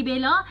daripada hati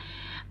Bella,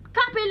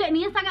 Khaf palette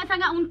ni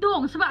sangat-sangat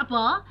untung. Sebab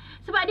apa?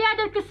 Sebab dia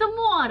ada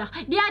kesemua dah.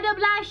 Dia ada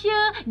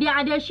blusher,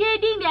 dia ada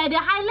shading, dia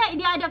ada highlight,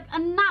 dia ada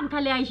 6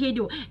 color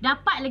eyeshadow.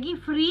 Dapat lagi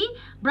free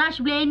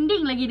brush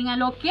blending lagi dengan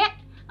loket.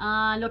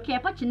 Loket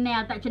apa?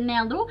 Chanel tak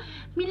Chanel tu.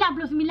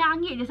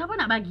 RM99 je. Siapa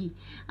nak bagi?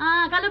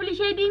 Kalau beli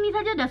shading ni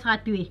saja dah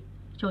RM100.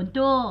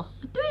 Contoh.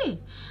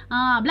 Betul.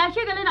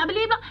 Blusher kalau nak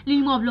beli pula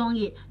RM50.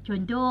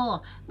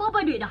 Contoh. Berapa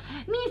duit dah?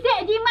 Ni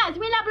set jimat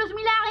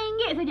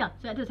RM99 saja.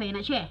 Sebab tu saya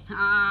nak share.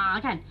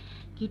 Kan?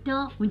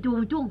 Kita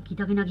untung-untung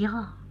kita kena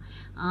kira.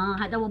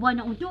 Hak tahu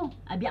berapa nak untung?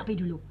 Biar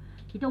pergi dulu.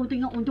 Kita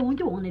tengok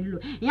untung-untung dulu.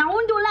 Yang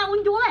untung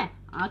lah.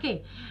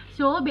 Okay.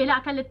 So Bella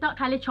akan letak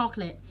color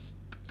coklat.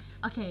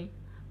 Okay.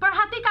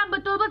 perhatikan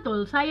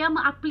betul-betul saya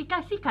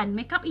mengaplikasikan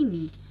makeup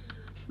ini.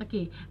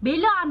 Okey,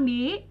 Bella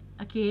ambil,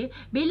 okey,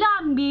 Bella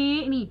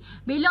ambil ni.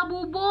 Bella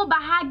bubuh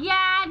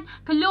bahagian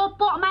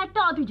kelopak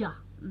mata tu je.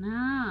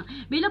 Nah,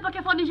 Bella pakai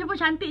foundation pun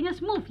cantiknya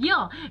smooth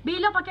ya.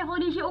 Bella pakai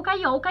foundation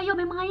Okaya. Okaya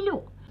memang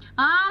elok.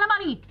 Nampak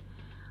ni?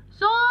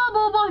 So,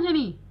 bubuh je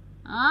ni.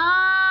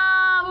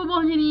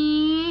 Bubuh je ni.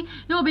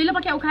 No, Bella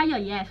pakai Okaya.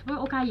 Yes,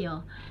 Okaya.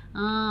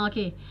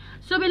 Okey.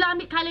 So, Bella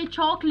ambil colour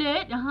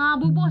coklat.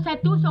 Bubuh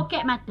satu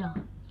soket mata.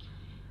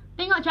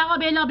 Tengok cara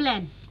Bella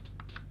blend.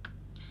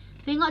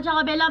 Tengok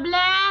cara Bella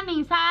blend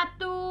ni.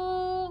 Satu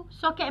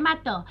soket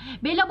mata.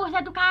 Bella buat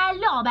satu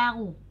colour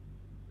baru.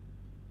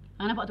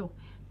 Nampak tu?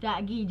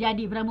 Tak pergi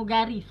jadi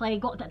pramugari.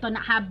 Segok tak tahu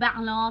nak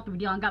habak lah. Tu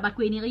dia anggap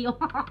bakui ni Rio.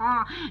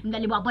 Tak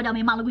boleh buat apa dah,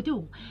 memang lagu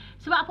tu.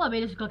 Sebab apa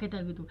Bella suka kata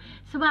lagu tu?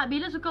 Sebab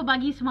Bella suka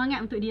bagi semangat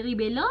untuk diri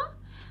Bella.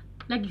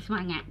 Lagi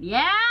semangat.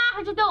 Ya,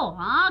 macam tu.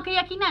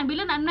 Keyakinan.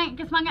 Bella nak naik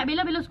ke semangat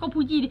Bella. Bella suka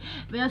puji.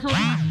 Bella suka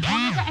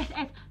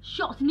SS.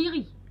 Syok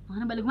sendiri.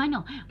 Nampak lagu mana?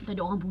 Tak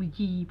ada orang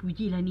puji.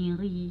 Pujilah ni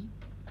Ri.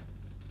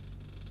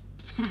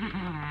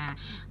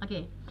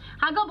 Okey.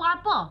 Harga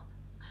berapa?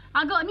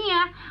 Harga ni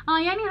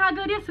yang ni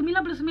harga dia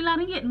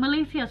RM99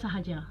 Malaysia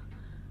sahaja.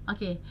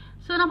 Okey.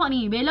 So nampak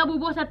ni, Bella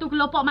bubuh satu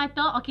kelopak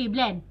mata. Okey,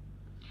 blend.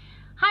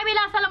 Hai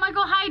Bella,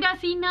 Assalamualaikum. Hai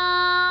Dasina.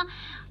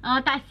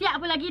 Tak siap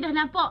pun lagi dah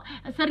nampak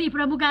seri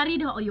Pramugari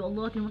dah. Oh ya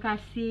Allah, terima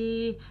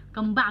kasih.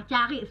 Kembar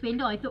cari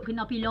spender. Esok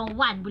kena pergi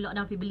lawan pula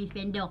dah pergi beli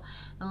spender.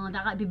 Tak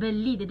nak pergi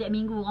beli tiap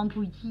minggu orang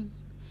puji.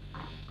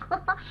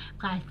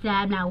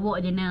 Perasan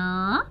lawak je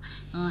nak.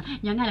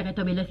 Janganlah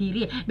kata Bella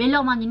serius.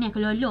 Bella memang jenis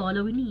kelolo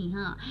lah ni.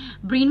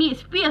 Britney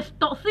Spears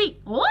toxic.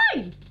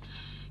 Oi!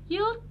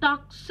 You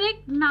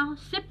toxic now,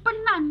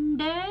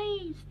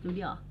 Sepernandes. Tu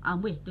dia.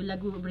 Weh, tu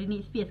lagu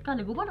Britney Spears kan,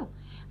 lagu apa tu?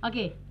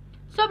 Okey.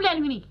 So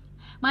blend ni.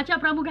 Macam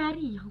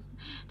Pramugari.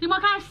 Terima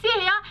kasih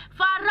ya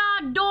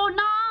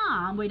Faradona.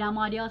 Amboi,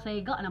 nama dia saya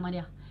gak nama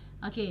dia.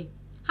 Okey.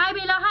 Hai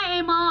Bella,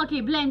 hai Emma. Okey,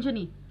 blend je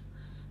ni.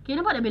 Okey,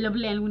 nampak tak Bella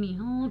blend lagu ni?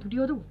 Tu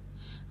dia tu.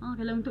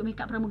 Kalau untuk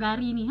makeup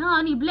Pramugari ni.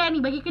 Ni blend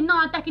ni bagi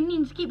kena atas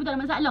kening sikit pun tak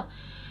ada masalah.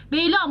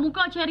 Bella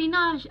muka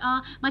Sherina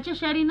macam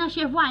Sherina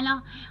Chevwan lah.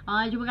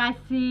 Terima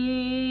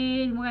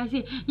kasih. Terima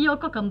kasih. Ya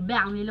kau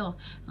kembang Bella.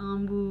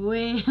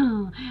 Amboi.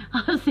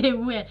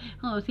 Sewel.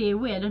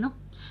 Sewel dah no.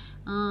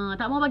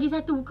 Tak mau bagi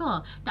satu ke?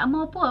 Tak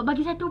mau apa?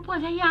 Bagi satu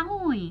pun sayang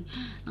oi.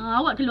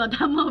 Awak keluar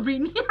tamu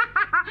Britney.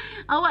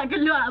 Awak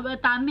keluar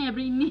tamu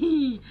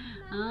Britney.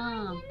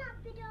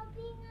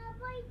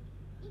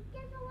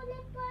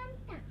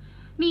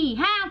 Ni,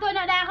 tu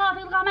nak darah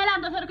tengah malam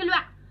tak suruh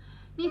keluar.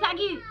 Ni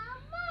sagi.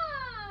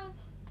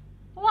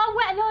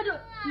 Wawak lah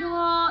duk.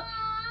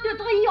 Duk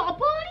teriak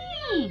apa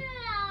ni?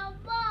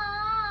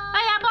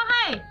 Hai abah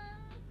hai.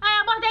 Hai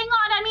abah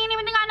tengok dah ni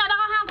mendengar anak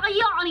darah hang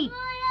teriak ni.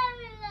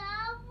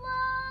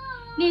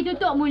 Ni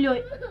tutup mulut.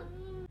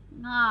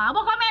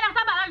 Abah komen dah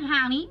sabar lagi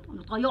hang ni.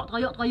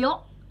 Teriak.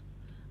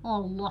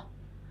 Allah.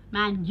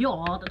 Manja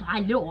tak tahu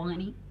haluk orang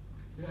ni.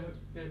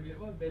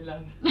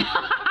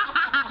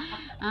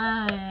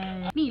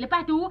 Ni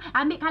lepas tu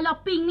ambil colour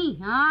pink ni.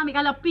 Ambil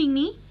colour pink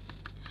ni.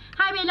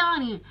 Hai Bella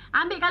ni.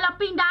 Ambil colour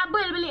pink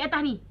double balik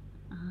atas ni.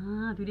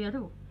 Tu dia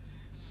tu.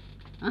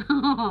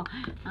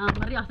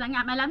 Meriah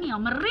sangat malam ni.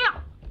 Meriah.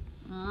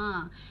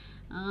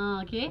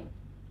 Okey.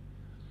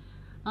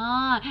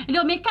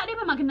 Dia makeup dia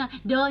memang kena.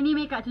 Dia ni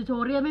makeup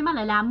tutorial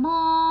memanglah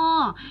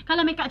lama.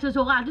 Kalau makeup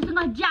seseorang tu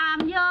setengah jam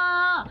je.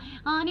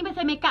 Ni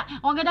pasal makeup.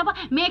 Orang kata apa?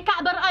 Makeup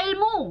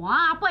berilmu.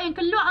 Apa yang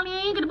keluar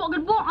ni,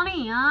 gedebok-gedebok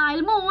ni.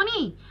 Ilmu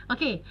ni.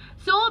 Okey.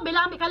 So,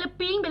 Bella ambil colour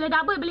pink, Bella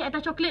double balik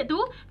atas coklat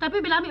tu, tapi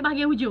Bella ambil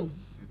bahagian hujung.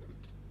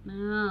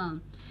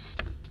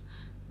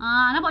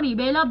 Nampak ni?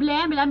 Bella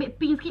blend, Bella ambil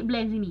pink sikit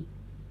blend sini.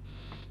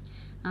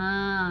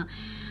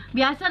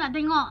 Biasa nak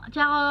tengok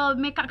cara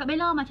makeup kat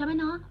Bella macam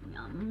mana?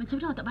 Macam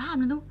mana tak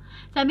faham tu.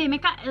 Sambil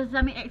makeup,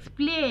 sambil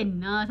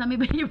explain. Sambil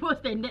bagi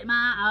post standard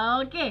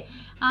okey.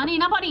 Ni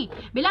nampak ni.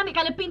 Bella ambil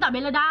colour pink tak?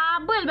 Bella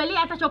double balik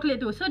atas coklat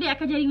tu. So dia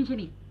akan jadi macam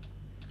ni.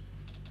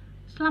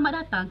 Selamat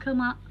datang ke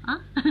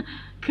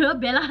ke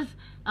Bellaz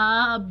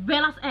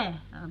Bellaz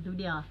tu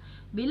dia.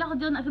 Bella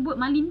je nak sebut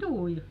Malindo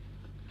je.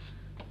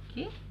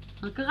 Okey.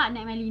 Kerak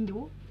naik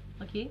Malindo.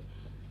 Okey.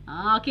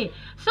 Okey.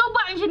 So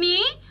buat macam ni.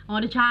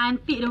 Dia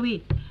cantik dah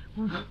weh.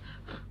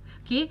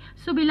 Okay,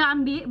 so Bella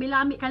ambil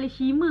colour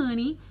shimmer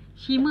ni.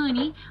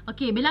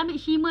 Okay, Bella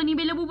ambil shimmer ni,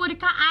 Bella bubuh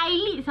dekat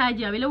eyelid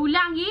saja. Bella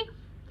ulang lagi.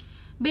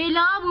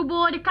 Bella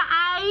bubuh dekat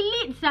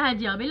eyelid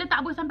saja. Bella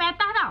tak bubuh sampai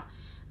atas tau.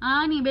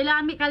 Ni Bella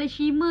ambil colour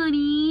shimmer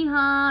ni.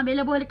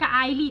 Bella bubuh dekat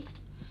eyelid.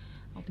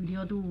 Tu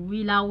dia tu.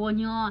 Weh,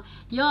 lawanya.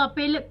 Ya,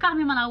 palette Khaf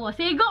memang lawa.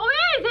 Segok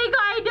weh,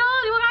 segok idol.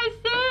 Terima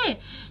kasih.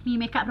 Ni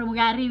makeup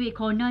Pramugari weh,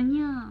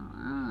 kononnya.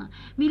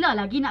 Bila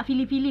lagi nak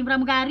feeling-feeling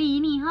Pramugari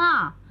ni,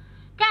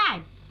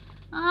 kan?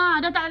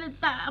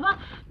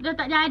 Dah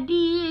tak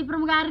jadi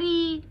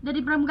Pramugari. Jadi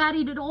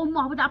Pramugari duduk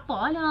rumah pun tak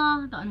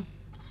apalah. Tak.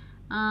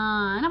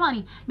 Nampak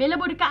ni? Bella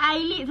buat dekat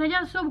eyelid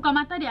saja. So buka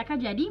mata dia akan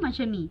jadi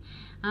macam ni.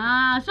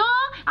 So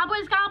apa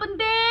yang sekarang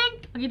penting?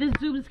 Kita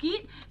zoom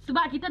sikit.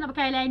 Sebab kita nak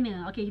pakai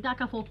eyeliner. Okay, kita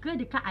akan fokus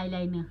dekat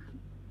eyeliner.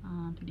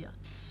 Tu dia.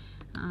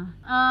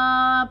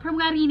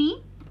 Pramugari ni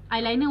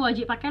eyeliner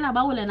wajib pakai lah.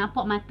 Barulah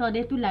nampak mata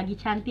dia tu lagi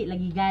cantik,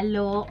 lagi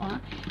galak,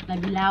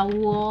 lagi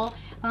lawa.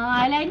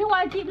 Eyeliner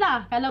wajib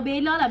lah. Kalau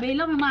Bella lah,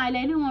 Bella memang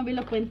eyeliner memang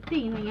Bella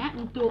penting sangat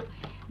untuk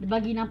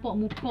bagi nampak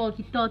muka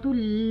kita tu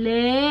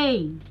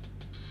lain.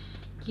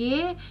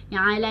 Okay,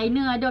 yang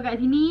eyeliner ada kat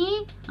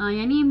sini.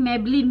 Yang ni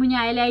Maybelline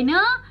punya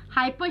eyeliner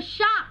Hyper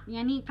Sharp.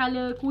 Yang ni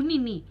colour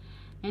kuning ni.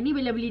 Yang ni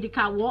Bella beli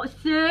dekat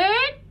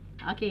Watson.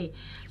 Okay,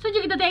 so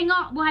jom kita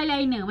tengok buat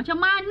eyeliner. Macam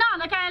mana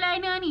nak pakai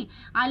eyeliner ni?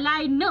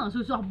 Eyeliner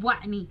susah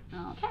buat ni.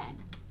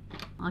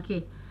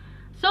 Okay,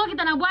 so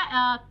kita nak buat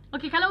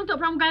okay, kalau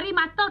untuk pramugari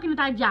mata kena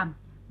tajam.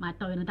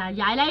 Mata kena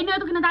tajam. Eyeliner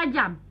tu kena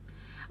tajam.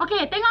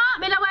 Okay,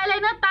 tengok Bella buat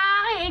eyeliner.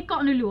 Tarik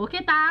ekor dulu.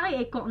 Okay, tarik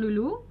ekor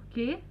dulu.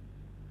 Okay,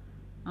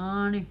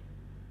 ni.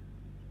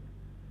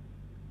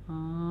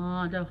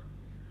 Tu.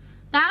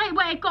 Tarik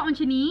buat ekor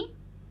macam ni.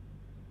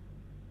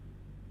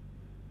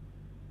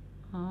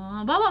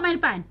 Bawa main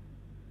depan.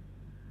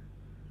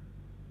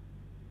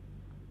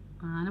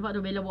 Nampak tu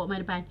Bella bawa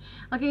main depan.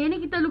 Okay, yang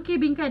ni kita lukis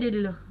bingkai dia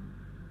dulu.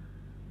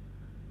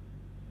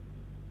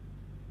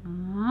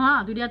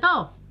 Tu dia tu.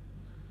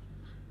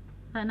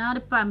 Sana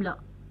depan pula.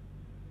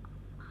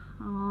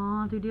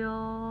 Tu dia.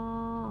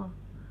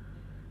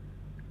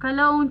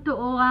 Kalau untuk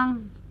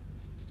orang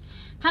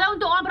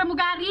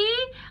pramugari,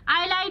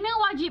 eyeliner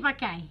wajib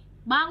pakai.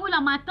 Barulah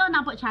mata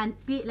nampak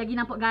cantik, lagi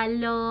nampak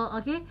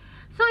galak. Okay,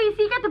 so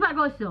isikan tempat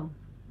kosong.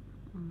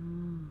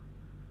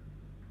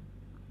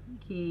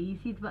 Okay,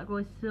 isi tempat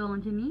kosong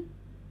macam ni.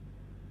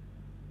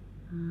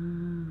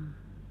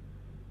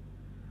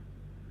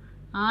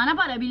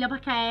 Nampak tak bila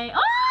pakai?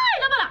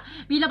 Nampak tak?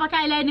 Bila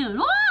pakai eyeliner.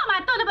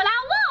 Mata dapat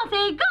lawa,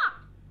 segak.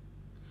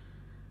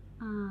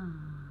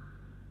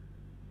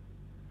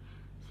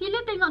 Sila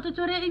tengok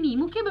tutorial ini.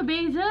 Mungkin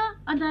berbeza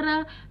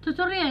antara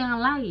tutorial yang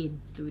lain.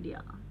 Tu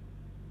dia.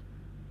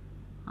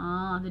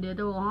 Tu dia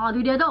tu. Tu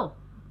dia tu.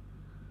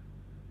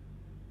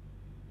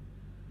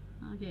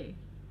 Okay.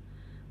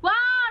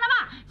 Wah,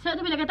 nampak? Sebab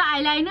tu bila kata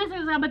eyeliner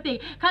sangat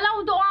penting. Kalau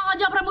untuk orang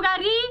ajar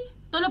pramugari,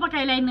 tolong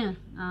pakai eyeliner.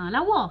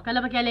 Lawa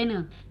kalau pakai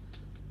eyeliner.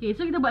 Okay,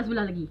 so kita buat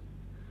sebelah lagi.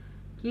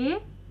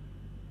 Okay.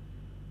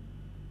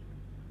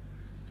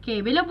 Okay,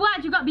 Bella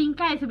buat juga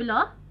bingkai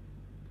sebelah.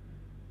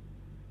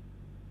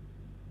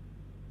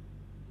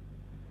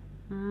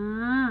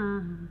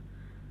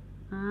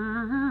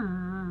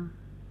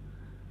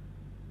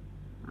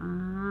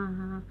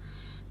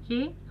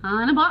 Okay.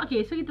 Nampak?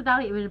 Okay, so kita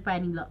tarik dari depan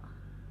ni pula.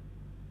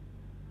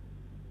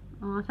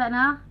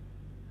 Sana.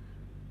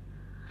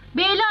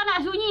 Bella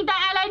nak sunyi tak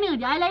eyeliner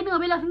je. Eyeliner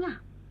Bella senyap.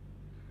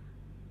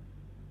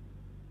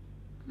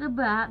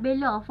 Sebab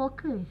Bella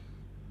fokus.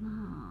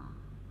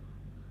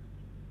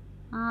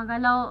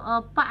 Kalau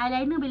part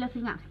eyeliner Bella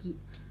senyap sikit.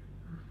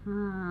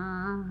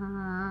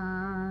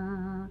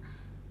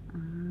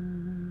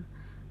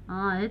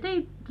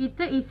 Jadi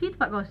kita isi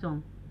tempat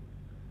kosong.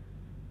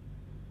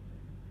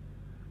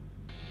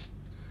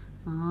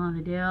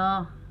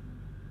 Dia.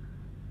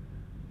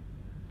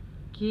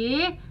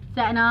 Okay,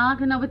 sana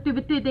kena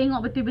betul-betul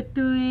tengok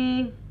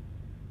betul-betul.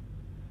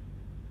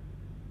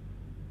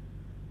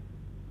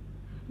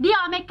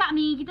 Dia makeup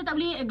ni kita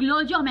tak boleh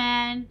glojoh,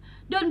 man.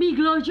 Don't be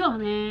glojoh,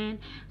 man.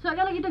 Sebab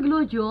kalau kita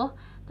glojoh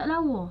tak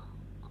lawa.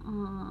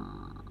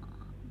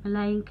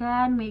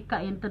 Melainkan makeup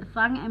yang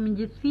sangat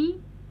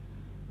emergency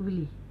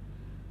boleh.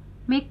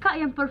 Makeup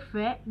yang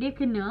perfect dia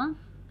kena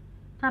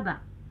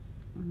sabar.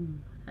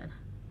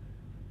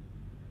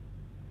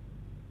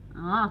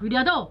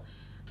 Video tu.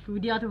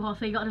 Video tu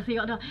segak tu.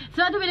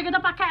 Sebab tu bila kita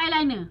pakai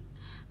eyeliner.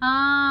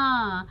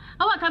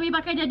 Awak kami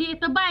pakai jadi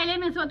tebal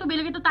eyeliner. Sebab tu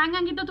bila kita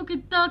tangan kita tu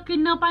kita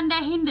kena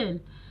pandai handle.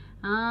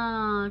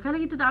 Kalau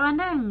kita tak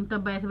pandai,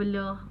 tebal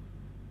sebelah.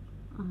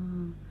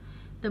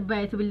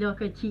 Tebal sebelah,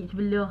 kecil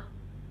sebelah.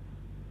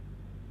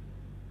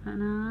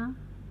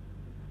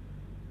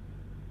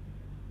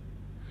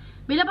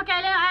 Bila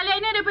pakai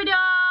eyeliner daripada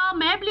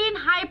Maybelline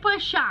Hyper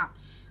Sharp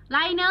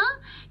liner,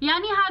 yang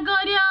ni harga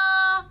dia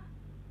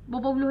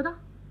berapa puluh tau?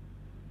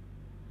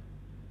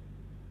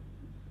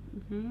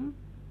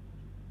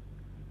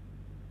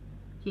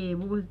 Okay,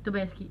 buku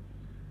tebal sikit.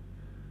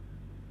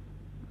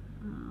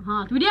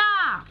 Tu dia.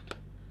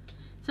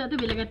 Sebab tu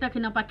bila kata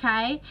kena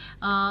pakai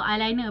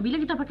eyeliner. Bila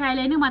kita pakai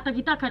eyeliner, mata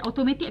kita akan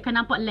automatik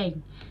akan nampak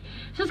lain.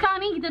 So sekarang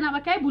ni kita nak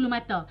pakai bulu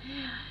mata.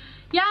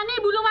 Yang ni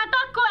bulu mata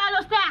kot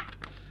elok stack.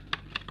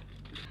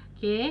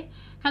 Okay,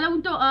 kalau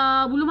untuk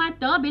bulu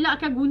mata, Bella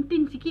akan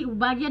gunting sikit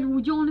bahagian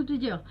hujung tu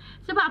je.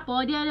 Sebab apa?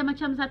 Dia ada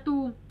macam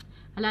satu,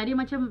 dia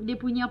macam dia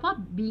punya apa,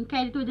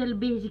 bingkai dia tu ada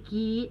lebih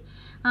sikit.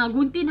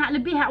 Gunting hak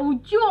lebih hak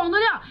ujung tu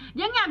dia.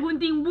 Jangan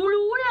gunting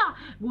bulu dia.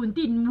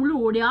 Gunting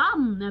bulu dia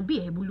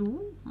habis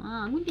bulu.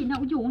 Gunting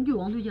hak ujung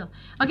tu je.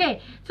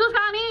 Okay, so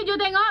sekarang ni jom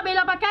tengok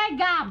Bella pakai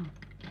gam.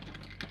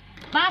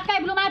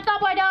 Pakai bulu mata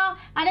pun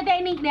ada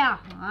teknik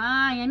dia.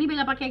 Yang ni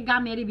Bella pakai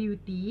gum Mary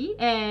Beauty.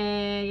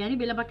 Yang ni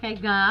Bella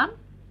pakai gum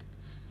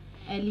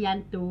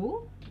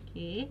Elianto.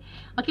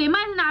 Okey,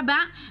 Mas nak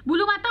abang,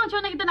 bulu mata macam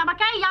mana kita nak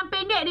pakai? Yang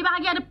pendek di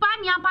bahagian depan,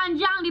 yang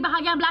panjang di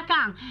bahagian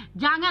belakang.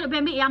 Jangan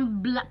ambil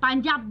yang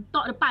panjang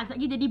tok depan, sekejap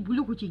lagi jadi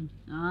bulu kucing.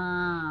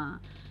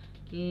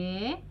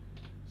 Okey.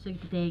 So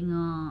kita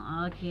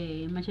tengok.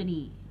 Okey, macam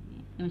ni.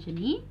 Macam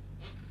ni.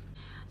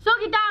 So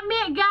kita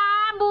ambil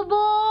gam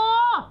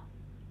bubur.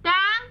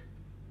 Tang.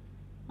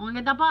 Orang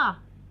kata apa?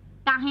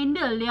 Tang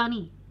handle dia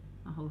ni.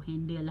 Oh,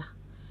 handle lah.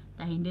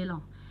 Tang handle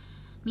lah.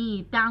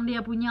 Ni tang dia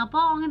punya apa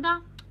orang kata?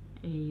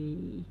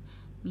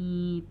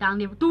 Ni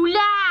tang dia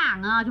tulang.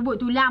 Sebut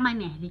tulang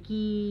mana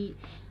sikit.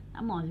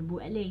 Tak mau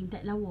sebut lain,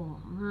 tak lawa.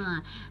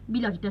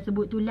 Bila kita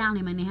sebut tulang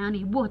ni mana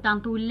ni? Buah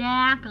tang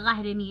tulang keras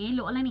dia ni.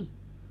 Elok lah ni.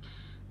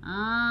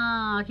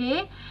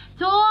 Okey.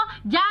 So,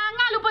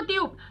 jangan lupa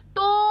tiup.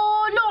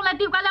 Tolonglah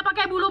tiup. Kalau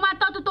pakai bulu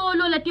mata tu,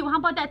 tolonglah tiup.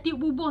 Hampa tak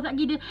tiup bubuh tak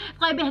gila.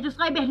 Seribeh tu,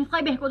 seribeh ni,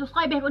 seribeh kot tu,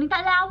 seribeh kot ni.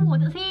 Tak lawa,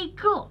 tak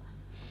sekok.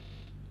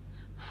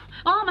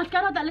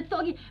 Maskara tak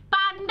letak lagi.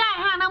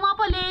 Pandai nama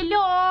apa?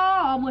 Lelo.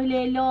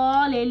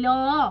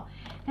 Lelo.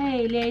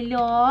 Hey,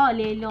 Lelo.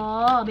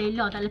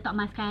 Bella tak letak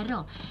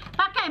maskara.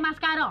 Pakai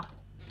maskara.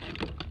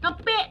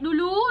 Kepit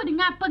dulu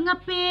dengan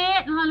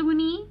pengepit. Lagu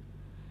ni.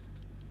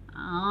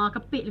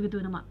 Kepit lagu tu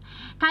nampak.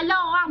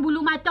 Kalau orang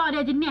bulu mata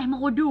dia jenis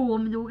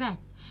merudum tu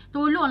kan.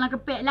 Tolonglah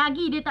kepit.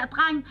 Lagi dia tak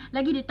terang.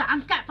 Lagi dia tak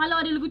angkat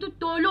kepala dia lagu tu.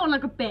 Tolonglah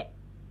kepit.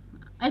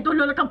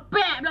 Tolonglah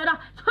kepit pula dah.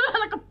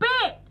 Tolonglah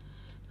kepit.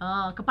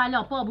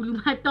 Kepala apa bulu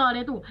mata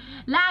dia tu.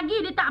 Lagi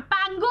dia tak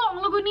panggung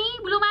lagu ni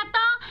bulu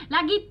mata.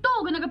 Lagi tu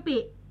kena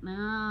kepit.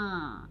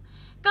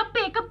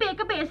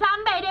 Kepit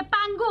sampai dia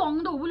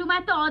panggung tu bulu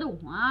mata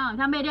tu.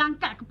 Sampai dia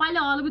angkat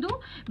kepala lagu tu.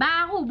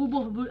 Baru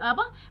bubuh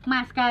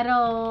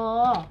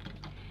maskara.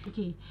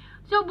 Okey.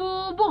 So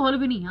bubuh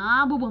lagu ni.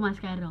 Bubuh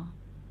maskara.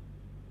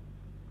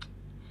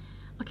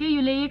 Okey,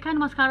 you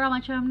layerkan maskara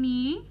macam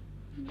ni.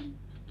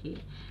 Okey.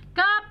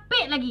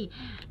 Kepit lagi.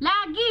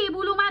 Lagi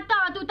bulu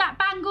mata tu tak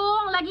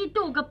panggung, lagi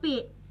tu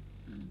kepit.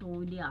 Tu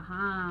dia.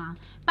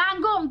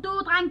 Panggung tu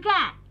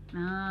terangkat.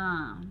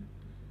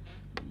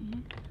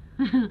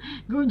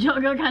 Gujok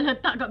ke kalau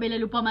tak kat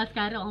Bella lupa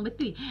maskara.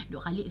 Betul.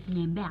 Duk kali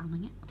senyembang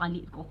sangat.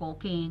 Kali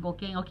kokeng.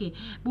 Okey.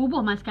 Bubuh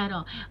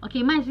maskara.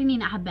 Okey, Mas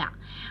sini nak habaq.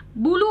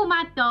 Bulu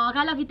mata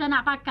kalau kita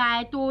nak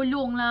pakai,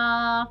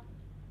 tolonglah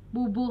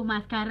bubuh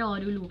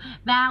maskara dulu.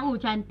 Baru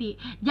cantik.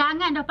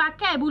 Jangan dah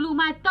pakai bulu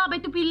mata,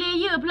 lepas tu pilih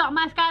layer pula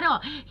maskara.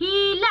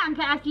 Hilang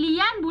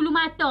keaslian bulu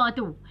mata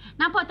tu.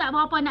 Nampak tak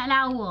berapa nak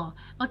lawa?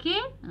 Okey?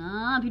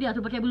 Tu dia tu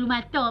pakai bulu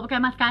mata,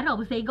 pakai maskara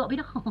pun segok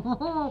dah.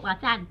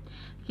 Perasan.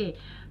 Okey.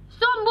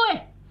 Somboi.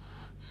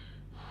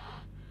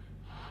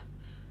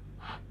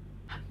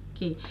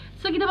 Okey.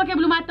 So kita pakai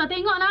bulu mata.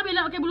 Tengok lah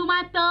Bella pakai bulu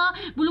mata.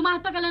 Bulu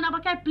mata kalau nak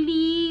pakai,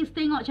 please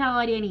tengok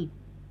cara dia ni.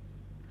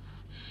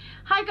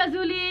 Hai Kak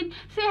Zulin.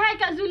 Say hi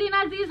Kak Zulin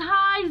Aziz.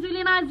 Hi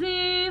Zulin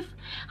Aziz.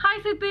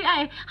 Hi Siti.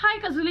 Hi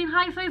Kak Zulin.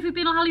 Hi, saya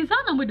Siti Nurhaliza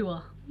nombor 2.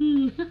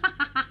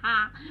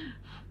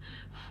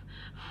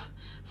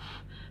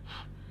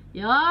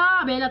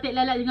 Ya, Bella tak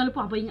lalat, jangan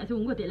lupa. Apa ingat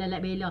sungguh tak lalat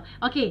Bella.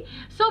 Okey.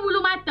 So bulu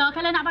mata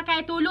kalau nak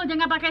pakai, tolong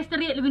jangan pakai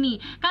straight lagu ni.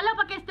 Kalau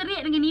pakai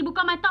straight dengan ni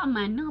buka mata,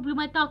 mana bulu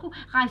mata aku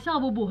rasa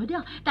bubuh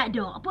dah. Tak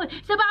ada apa.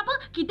 Sebab apa?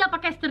 Kita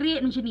pakai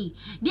straight macam ni.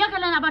 Dia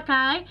kalau nak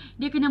pakai,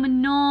 dia kena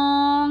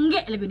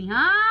menonggek lagu ni.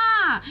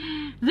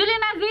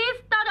 Zulin Aziz,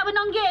 tahu tak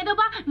menonggek tu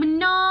apa?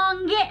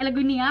 Menonggek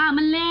lagu ni.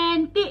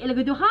 Melentik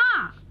lagu tu.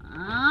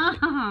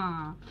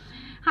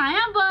 Hai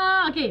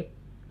apa?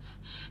 Okey.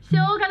 So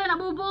kalau nak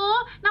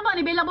bubuh, nampak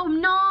ni Bella bubuh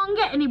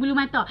menonggek ni bulu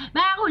mata.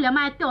 Barulah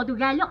mata tu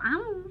galak.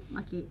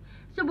 Okey.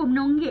 So bubuh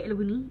menonggek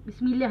lagu ni.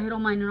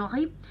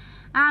 Bismillahirrahmanirrahim.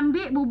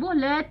 Ambil bubuh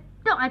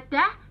letak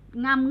atas,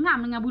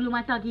 ngam-ngam dengan bulu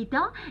mata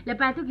kita.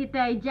 Lepas tu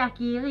kita adjust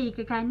kiri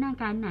ke kanan,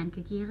 kanan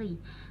ke kiri.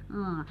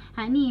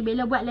 Ni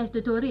Bella buat live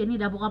tutorial ni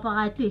dah berapa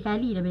ratus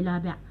kali dah Bella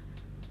habaq.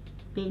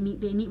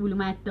 Teknik bulu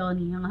mata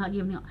ni. Hang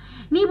lagi tengok.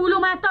 Ni bulu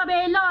mata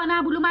Bella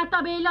nah, bulu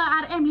mata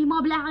Bella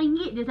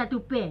RM15 dia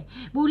satu pair.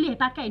 Boleh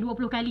pakai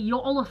 20 kali.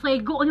 Ya Allah,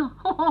 segoknya.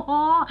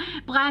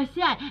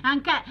 Perasan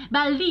angkat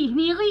baldi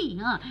sendiri.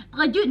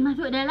 Terjun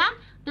masuk dalam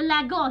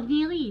telaga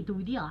sendiri. Tu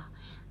dia.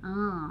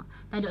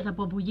 Tak ada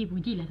siapa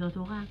pujilah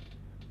seorang-seorang.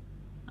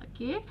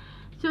 Okey.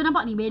 So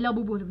nampak ni Bella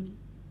bubuh ni.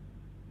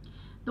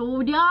 Tu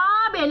dia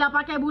Bella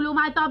pakai bulu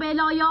mata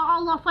Bella. Ya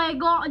Allah,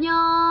 segoknya.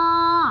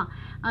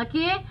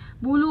 Okey.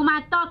 Bulu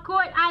mata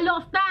kot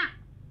alok start.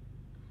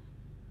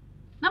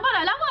 Nampak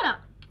tak? Lama tak?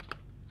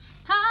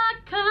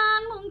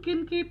 Takkan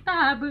mungkin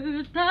kita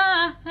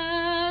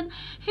bertahan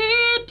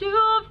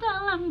hidup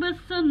dalam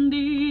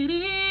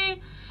bersendiri.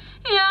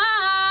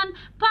 Yang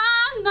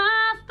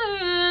panas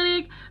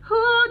terik,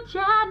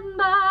 hujan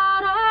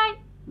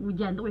badai.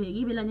 Hujan tu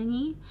lagi Bella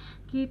nyanyi.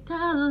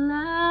 Kita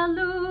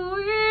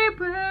lalui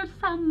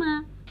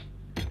bersama.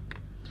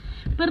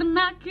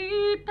 Pernah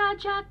kita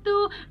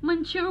jatuh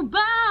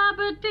mencuba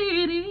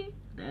berdiri.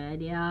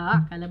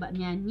 Dia kalau bab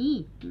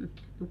nyanyi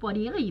lupa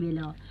diri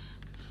Bella.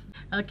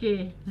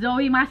 Okay,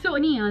 Zoe masuk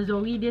ni.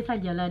 Zoe dia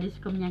sajalah, dia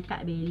suka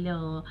menyangkat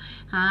Bella.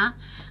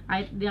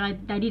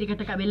 Tadi dia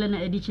kata Kak Bella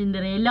nak jadi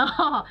Cinderella.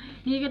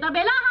 Dia kata,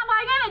 Bella, hang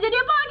ingat nak jadi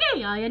apa lagi?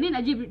 Yang ni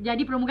nak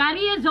jadi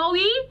pramugari ya,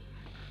 Zoe.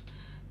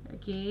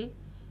 Okay,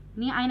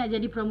 ni I nak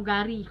jadi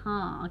pramugari.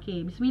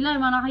 Okay,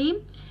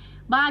 bismillahirrahmanirrahim.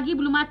 Bagi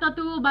bulu mata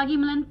tu, bagi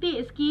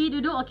melentik sikit,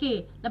 duduk.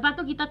 Okay, lepas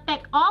tu kita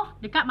take off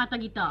dekat mata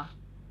kita.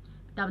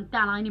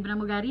 Bentar-bentar lah, ini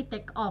pramugari,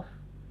 take off.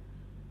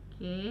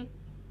 Okay,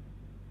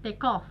 take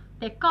off.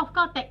 Take off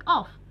kau take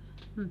off.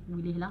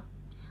 Boleh lah.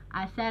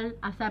 Asal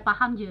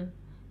faham je.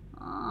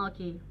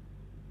 Okay.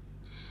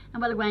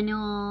 Nampak lagu mana?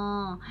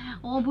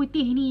 Oh,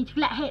 Putih ni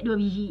coklat head 2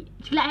 biji.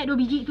 Coklat head 2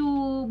 biji tu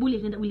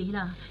boleh ke tak boleh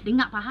lah.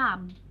 Dengar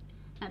faham.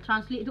 Nak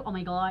translate tu, oh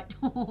my god.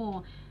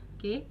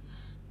 Okay.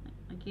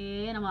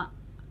 Okay, nampak.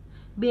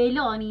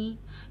 Bella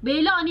ni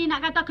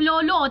nak kata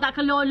kelolo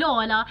tak kelolo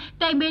lah.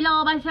 Time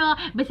Bella bahasa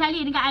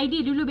bersalin dengan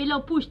ID dulu,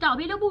 Bella push tau.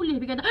 Bella boleh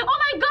kata, oh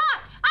my god,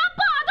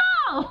 apa tu?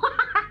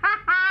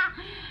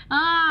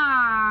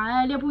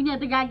 Dia punya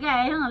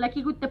tergagai.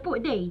 Laki ku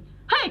tepuk dia.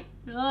 Hey,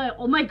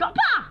 oh my god,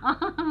 pa.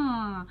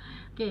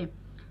 Okay,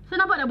 so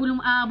nampak tak bulu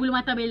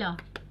mata Bella?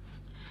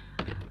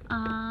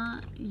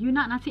 You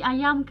nak nasi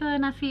ayam ke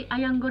nasi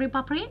ayam goreng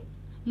paprik?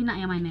 You nak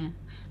yang mana?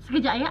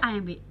 Sekejap ya, I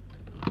ambil.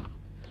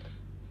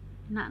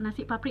 Nak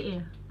nasi paprik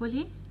ya?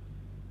 Boleh?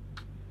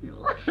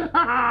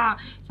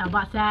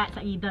 Sabar sat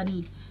kita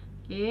ni.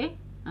 Okay.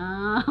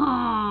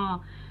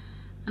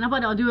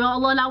 Nampak tak? Ya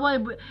Allah, Lawa.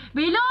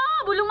 Bella,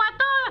 bulu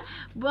mata.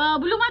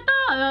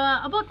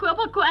 Apa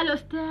kod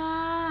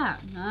Al-Ustaz.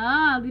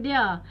 Tu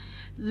dia.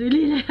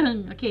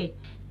 Zulilang. Okay.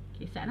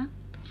 Okay, sat lah.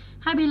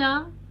 Hai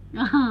Bella.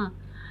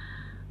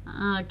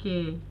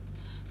 Okay.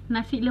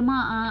 Nasi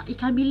lemak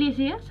ikan bilis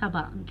ya.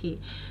 Sabar. Okay.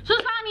 So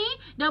sekarang ni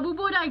dah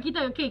bubur dah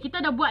kita. Okay,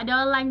 kita dah buat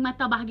dah line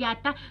mata bahagian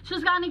atas. So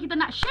sekarang ni kita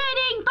nak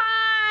shading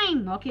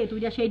time. Okay,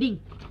 tu dia shading.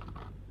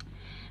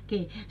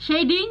 Okay,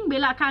 shading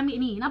Bella akan ambil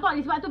ni. Nampak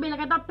ni, sebab tu Bella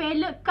kata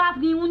palette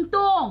Khaf ni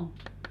untung.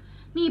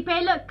 Ni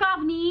palette Khaf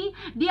ni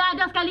dia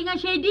ada sekali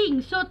dengan shading.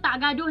 So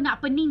tak gaduh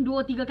nak pening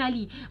 2-3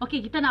 kali.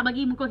 Okay, kita nak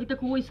bagi muka kita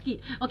kurus sikit.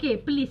 Okay,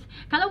 please.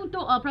 Kalau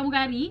untuk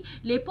pramugari,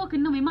 lepo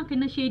memang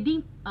kena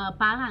shading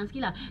parang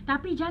sikit lah.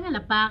 Tapi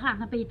janganlah parang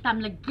sampai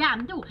hitam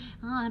legam tu.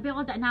 Sampai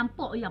orang tak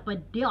nampak.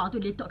 Apa dia tu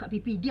letak kat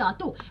pipi dia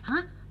tu.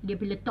 Dia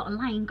pergi letak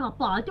line ke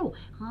apa tu.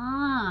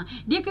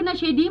 Dia kena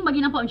shading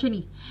bagi nampak macam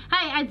ni.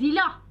 Hai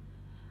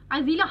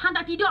Azila, hang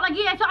tak tidur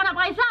lagi esok anak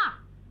periksa.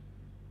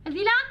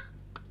 Azila,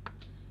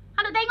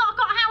 hang nak tengok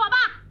kok hang buat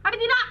apa? Habis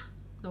tidak?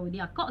 Tu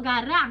dia, kok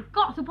garang,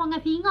 kok serupa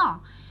dengan singa.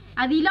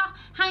 Azila,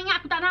 hang ingat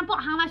aku tak nampak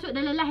hang masuk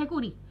dalam live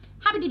aku ni?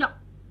 Habis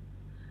tidak?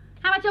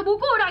 Hang baca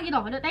buku dah gitu.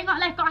 Nak tengok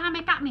live kok hang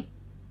make up ni.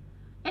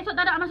 Esok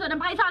tak ada masuk dan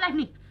periksa live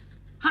ni.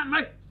 Hang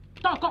baik,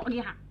 tokok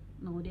lagi hang.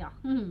 Tu dia.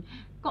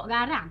 Kok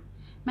garang.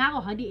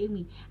 Marah adik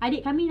ni.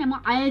 Adik kami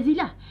nama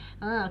Azila.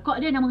 Kok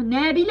dia nama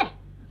Nabilah.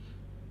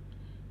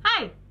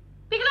 Hai,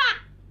 pergi keluar.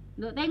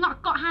 Duk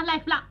tengok kok hang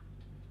live pula.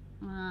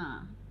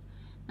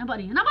 Nampak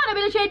ni? Nampak dah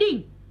Bella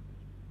shading?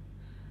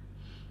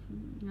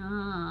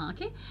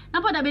 Okay.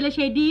 Nampak dah Bella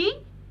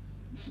shading?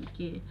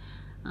 Okay.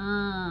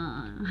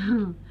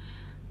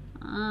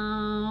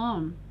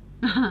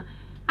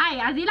 Hai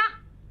Azila,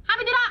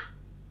 habis tidak?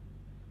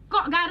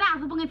 Kok garang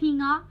sepengen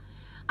singa?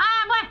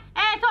 Boy,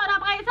 esok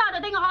nak periksa,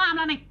 nak tengok orang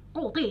pula ni.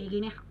 Kote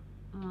gini.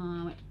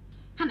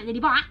 Hang nak jadi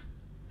apa?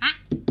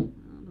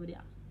 Tu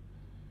dia.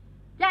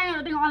 Jangan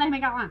nak tengok orang live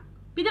make up.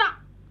 Pergi tak?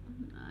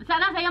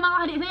 Sana saya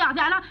marah adik saya.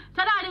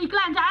 Sana ada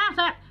iklan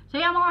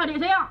saya marah adik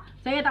saya.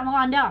 Saya tak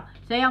marah anda.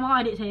 Saya marah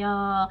adik saya.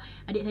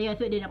 Adik saya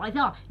esok dia nak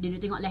periksa. Dia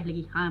nak tengok live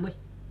lagi. Boy.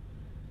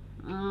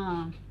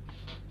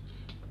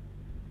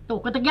 Tu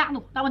kau tegak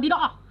tu. Tak mau tidur.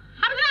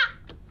 Habis tak?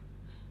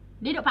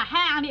 Dia duk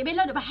faham. Adik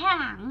Bella duk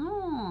faham.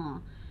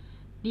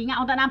 Dia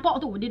ingat orang tak nampak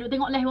tu. Dia duk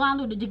tengok live orang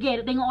tu. Dia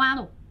jegel duk tengok orang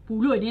tu.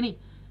 Puluh dia ni.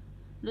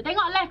 Duk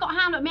tengok live kok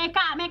hang duk make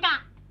up.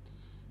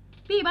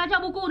 Pi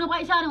baca buku nak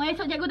periksa tu.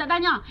 Esok cikgu tak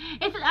tanya.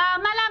 Esok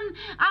malam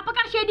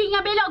apakah shading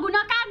yang Bella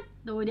gunakan?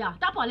 Tu dia.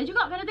 Tak apalah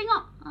juga kena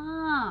tengok.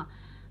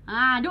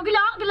 Duk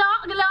gelak.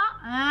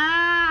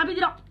 Habis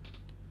tu.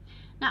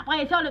 Nak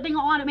periksa duk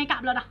tengok orang duk make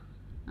up pula dah.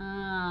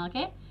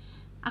 Okay.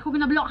 Aku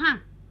kena block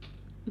hang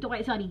untuk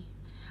periksa ni.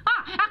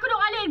 Aku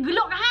duk alik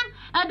gelok hang.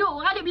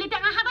 Duk alik belitak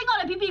hang.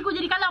 Tengoklah pipi aku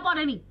jadi colour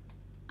apa dah ni.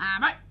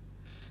 Baik.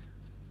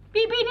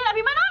 Pipi ni nak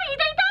pergi mana ni?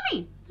 Hitam-hitam ni.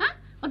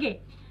 Okay.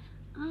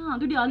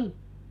 Tu dia ni.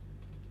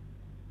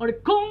 Ada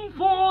Kung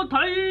Fu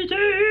Tai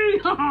Chi.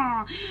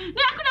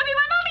 Ni aku nak pergi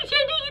mana ni?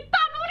 Shading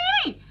hitam tu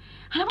ni.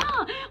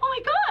 Alamak. Oh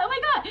my god.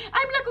 I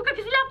melakukan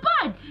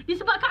kesilapan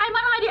disebabkan I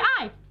marah adik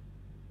I.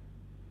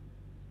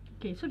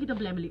 Okay, so kita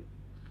blend balik.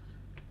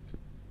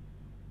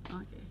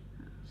 Okay.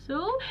 So,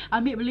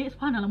 ambil balik.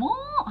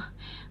 Subhanallah.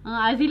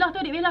 Azila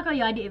tu adik Bella ke?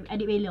 Ya,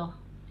 adik Bella.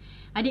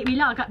 Adik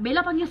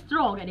Bella panggil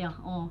straw kat dia.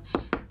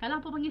 Kalau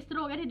apa panggil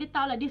straw kat dia, dia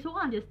tahu lah. Dia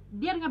seorang je.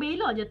 Dia dengan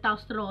Bella je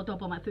tahu straw tu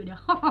apa maksud dia.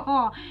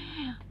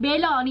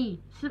 Bella ni.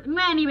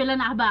 Man ni Bella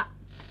nak habak.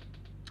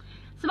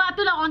 Sebab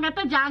tu lah orang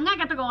kata jangan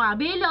kata kat orang.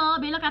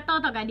 Bella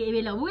kata tau kat adik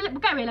Bella.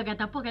 Bukan Bella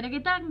kata apa.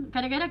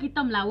 Kadang-kadang kita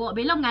melawak.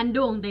 Bella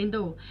mengandung time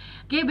tu.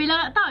 Okay,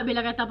 Bella tahu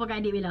Bella kata apa kat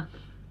adik Bella.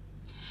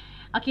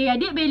 Okay,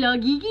 adik Bella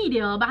gigi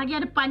dia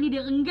bahagian depan ni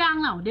dia renggang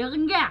tau. Dia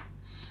renggang.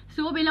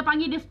 So Bella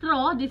panggil dia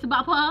straw. Dia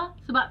sebab apa?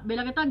 Sebab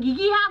Bella kata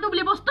gigi hang tu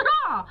boleh bawa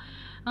straw.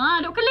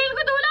 Duk keling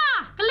ke tu lah.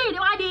 Keling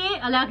dia adik.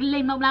 Alah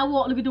keling nak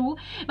melawak lagi tu.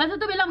 Lepas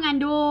tu Bella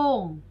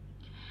mengandung.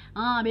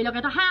 Bella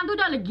kata hang tu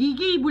dah lah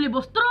gigi boleh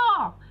bawa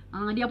straw.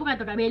 Dia pun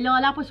kata kat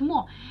Bella lah apa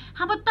semua.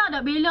 Hang tahu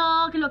tak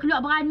Bella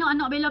keluar beranak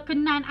anak Bella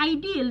kenan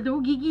ideal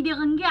tu gigi dia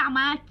renggang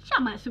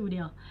macam maksud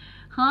dia.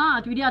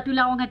 Tu dia tu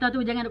lah orang kata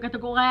tu jangan duk kata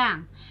kat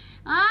orang.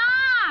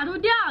 Tu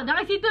dia.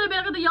 Dari situ lah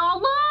Bella kata ya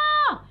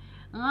Allah.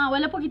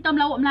 Walaupun kita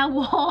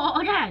melawak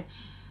kan.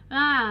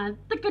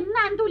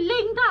 Terkenan tu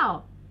link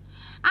tau.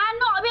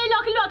 Anak Bella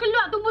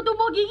keluar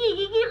tumbuh-tumbuh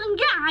gigi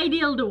renggang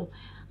ideal tu.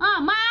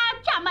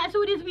 Macam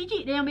maksud dia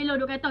sebiji dia yang Bella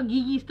duk kata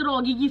gigi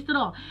straw.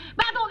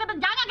 Lepas tu orang kata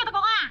jangan kata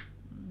kat orang.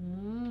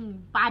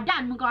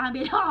 Padan muka orang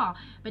Bella.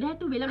 Padahal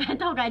tu Bella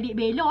kata kat adik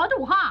Bella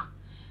tu.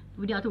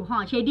 Tu dia tu.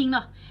 Shading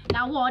dah.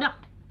 Lawa dah.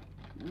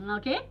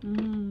 Okay.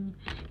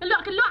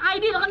 Keluar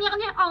ideal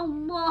renyah-renyah.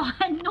 Allah,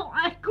 anak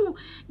aku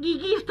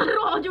gigi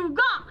straw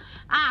juga.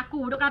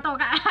 Aku duk kata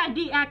kat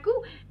adik aku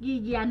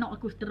gigi anak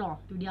aku straw.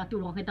 Tu dia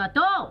tu orang kata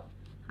tu.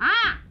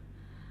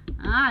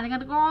 Jangan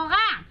kata kat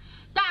orang.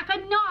 Tak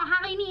kena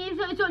hari ni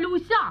esok-esok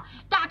lusa.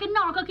 Tak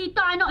kena ke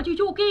kita anak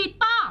cucu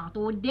kita.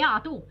 Tu dia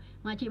tu.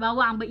 Makcik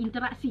bawang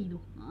berinteraksi tu.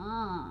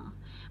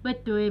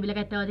 Betul bila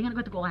kata jangan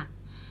kata kat orang.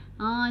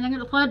 Jangan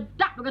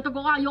sedap kata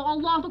kat orang. Ya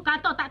Allah tu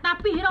kata tak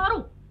tapih dah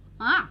tu.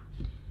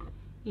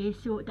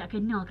 Esok tak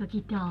kena ke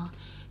kita.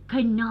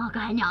 Kena ke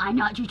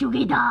anak-anak cucu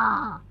kita.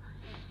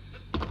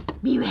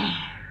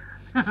 Beware.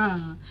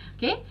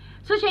 Okay.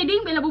 So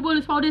shading Bella bubur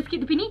loose powder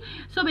sikit tepi ni.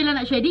 So Bella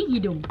nak shading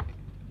hidung.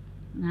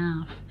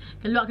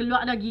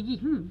 Keluar dah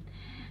gigi.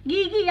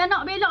 Gigi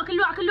anak Bella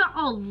keluar.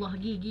 Allah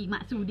gigi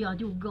maksud dia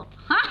juga.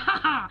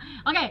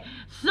 Okay.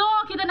 So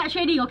kita nak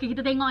shading. Okay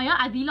kita tengok ya.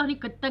 Azilah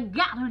ni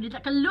ketegak. Dia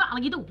tak keluar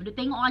lagi tu. Dia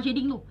tengok orang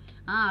shading tu.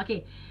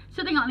 Okay.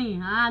 So tengok ni.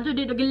 Tu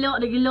dia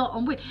gelak.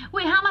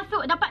 Weh hang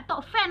masuk dapat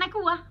top fan aku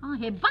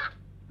hebat.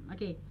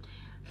 Okay.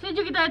 So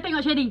jom kita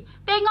tengok shading.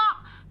 Tengok.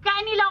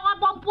 Kan ni lah orang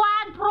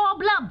perempuan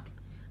problem.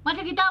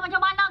 Macam kita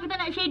macam mana kita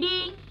nak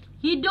shading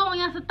hidung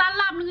yang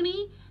setalam dengan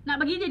ni. Nak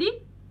bagi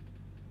jadi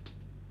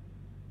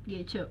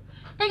gitu.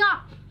 Tengok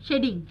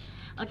shading.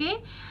 Okay.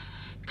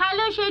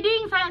 Color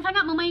shading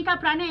sangat-sangat memainkan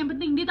peranan yang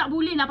penting. Dia tak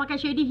boleh lah pakai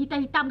shading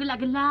hitam-hitam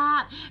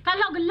gelap-gelap.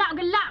 Kalau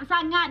gelap-gelap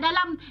sangat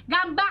dalam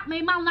gambar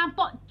memang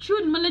nampak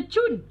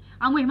melecun.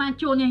 Amwih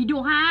mancurnya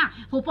hidung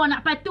Rupa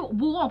nak patuk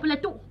burung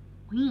peletuk.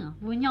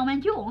 Punya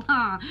mancur.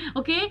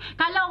 Okay.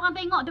 Kalau orang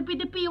tengok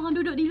tepi-tepi orang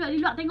duduk di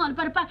luar tengok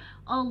depan-depan.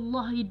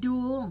 Allah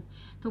hidung.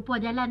 Rupa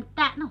jalan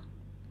tak tu.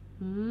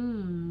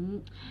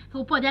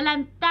 Rupa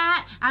jalan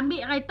tak.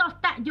 Ambil kereta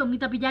start. Jom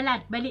kita pergi jalan.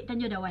 Balik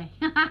Tanjung Dawai.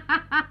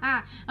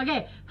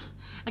 Okay.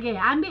 Okay.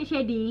 Ambil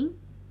shading.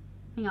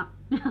 Tengok.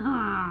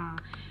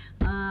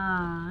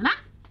 Nak?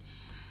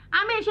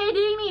 Ambil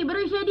shading ni.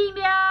 Beri shading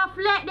dia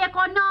flat. Dia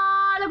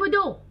corner lagu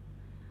tu.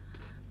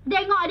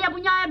 Tengok dia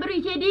punya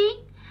beri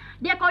shading.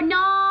 Dia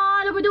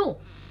corner lagu tu.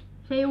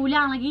 Saya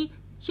ulang lagi.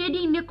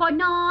 Shading dia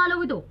corner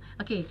lagu tu.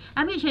 Okay.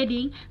 Ambil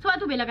shading. Sebab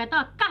tu Bella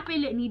kata Khaf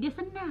palette ni dia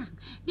senang.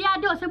 Dia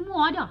ada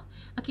semua dah.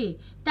 Okay.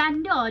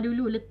 Tanda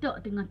dulu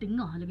letak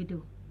tengah-tengah lagu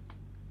tu.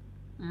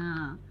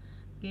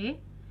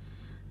 Okay.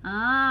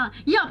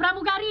 Ya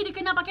Pramugari dia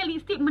kena pakai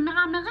lipstick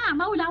meneram-neram.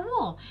 Baru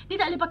lawa. Dia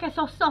tak boleh pakai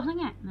soft-soft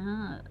sangat.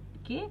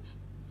 Okay.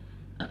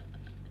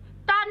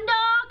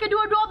 Tanda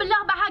kedua-dua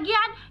belah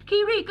bahagian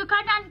kiri ke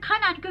kanan,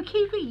 kanan ke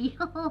kiri.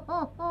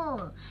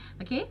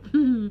 Okay.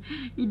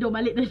 Hidung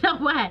balik tu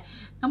sahabat.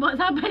 Nampak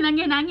sampai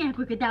nangis-nangis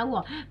aku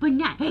ketawa.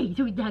 Penat. Hei,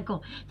 sudah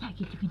kau.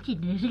 Sakit kencing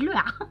dari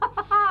seluar.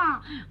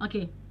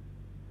 Okay.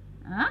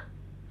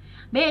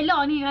 Bella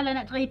ni kalau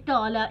nak cerita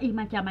lah.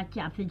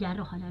 Macam-macam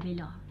sejarah lah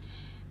Bella.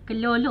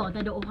 Kelolo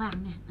tak ada orang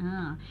ni.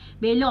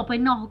 Bella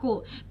pernah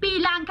kot.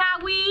 Bella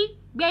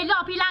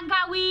pi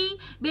Langkawi.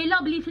 Bella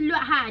beli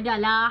seluar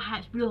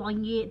adalah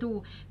RM10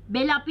 tu.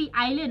 Bella pi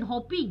island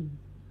hopping.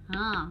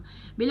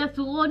 Bella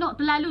seronok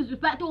terlalu.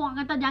 Sebab tu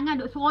orang kata jangan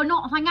duk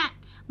seronok sangat.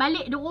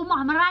 Balik duk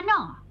rumah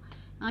merana.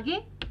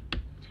 Okay.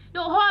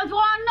 Duk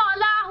seronok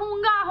lah.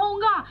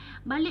 Hunggah.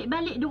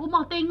 Balik duk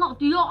rumah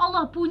tengok tu. Ya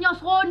Allah punya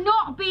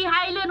seronok pi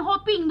island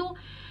hopping tu.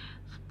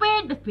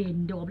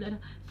 Spender pula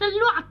dah.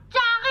 Seluar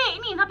carik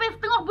ni sampai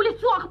setengah boleh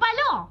suar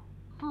kepala.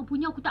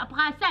 Punya aku tak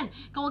perasan.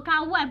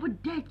 Kawan-kawan pun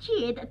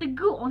dacik tak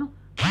teguk tu.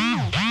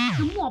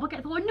 Semua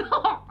pakai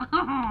seronok.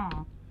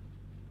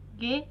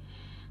 Okay.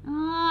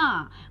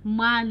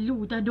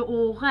 Malu tak ada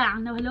orang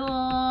dah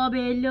lah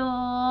Bella.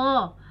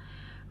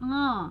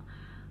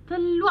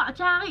 Seluar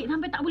carik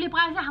sampai tak boleh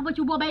perasan. Apa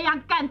cuba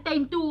bayangkan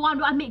time tu orang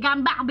duk ambil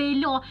gambar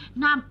Bella.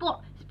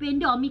 Nampak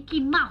spender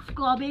Mickey Mouse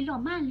ke Bella.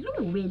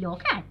 Malu Bella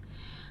kan.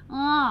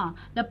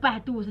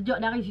 Lepas tu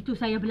sejak dari situ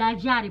saya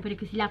belajar daripada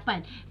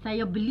kesilapan.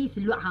 Saya beli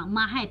seluar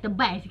mahal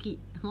tebal sikit.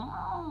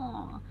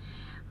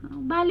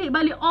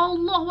 Balik-balik.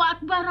 Allahu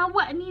Akbar,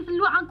 awak ni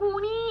seluar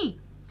aku ni.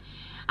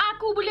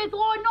 Aku boleh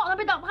seronok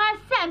sampai tak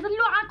perasan.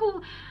 Seluar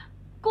aku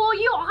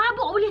koyok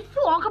rabuk boleh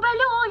suar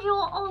kepala. Ya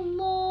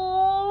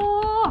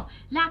Allah.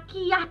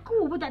 Laki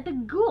aku pun tak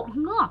tegur.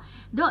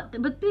 Dok,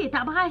 betul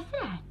tak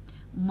perasan.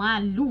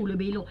 Malu lah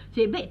belok.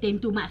 Sebab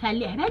time tu mak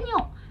salih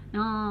banyak.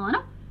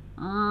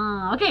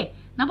 Okey.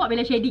 Nampak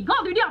Bella shading.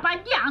 Tu dia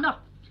panjang dah.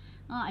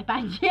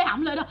 Panjang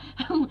pula dah.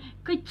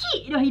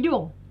 Kecil dah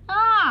hidung.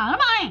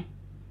 Nampak ni?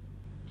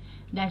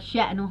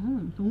 Dahsyat tu.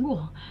 Sungguh.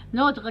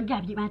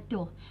 Tergah biji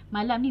mata.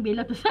 Malam ni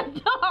Bella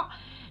tersedar.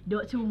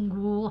 Dok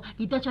sungguh.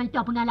 Kita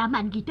cerita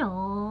pengalaman kita.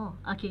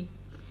 Okey.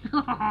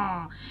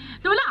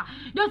 Itulah.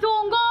 Dah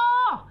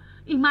sungguh.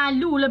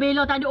 Malu lah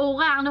Bella tak ada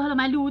orang dah lah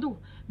malu tu.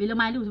 Bella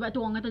malu sebab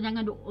tu orang kata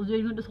jangan duk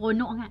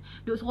seronok kan.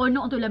 Duk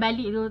seronok tu lah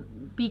balik tu.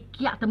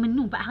 Bibiaq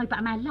termenung 4 hari 4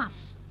 malam.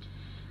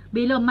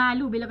 Bella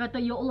malu. Bella kata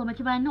ya Allah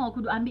macam mana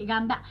aku duk ambil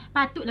gambar.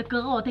 Patutlah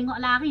kera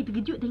tengok lari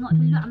terkejut tengok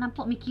seluar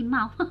nampak Mickey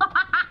Mouse.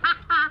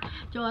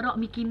 Corak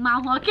Mickey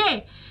Mouse.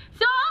 Okay.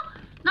 So,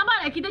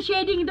 nampak tak kita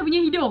shading kita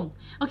punya hidung?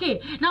 Okay.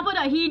 Nampak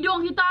tak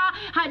hidung kita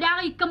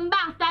dari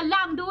kembang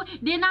dalam tu,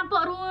 dia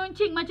nampak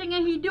runcing macam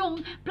dengan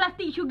hidung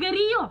plastik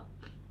sugary tu.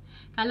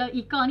 Kalau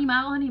Ika ni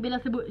marah ni, Bella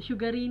sebut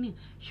sugary ni.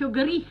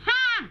 Sugary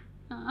hang!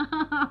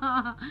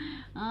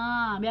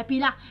 Biar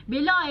pilah.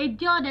 Bella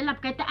eja dalam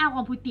perkataan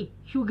orang putih.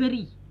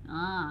 Sugary.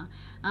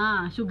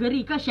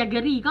 Sugary ke,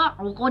 syagary ke,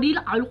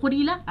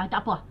 al-qadila.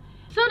 Tak apa.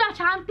 So dah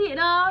cantik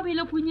dah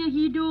Bella punya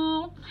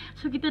hidung.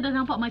 So kita dah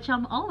nampak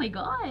macam oh my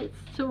god,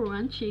 so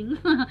runcing.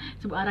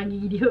 Sebut arang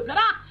gigi dia pula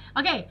dah.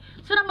 Okay.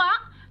 So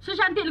nampak? So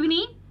cantik lagu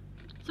ni.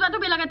 Sebab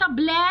tu Bella kata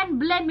blend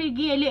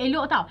lagi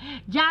elok-elok tau.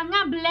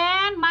 Jangan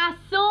blend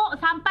masuk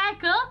sampai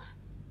ke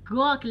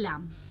gua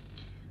kelam.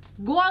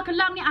 Gua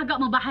kelam ni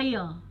agak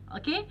berbahaya.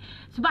 Okay.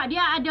 Sebab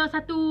dia ada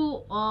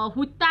satu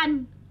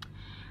hutan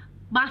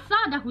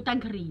basah dan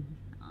hutan kering.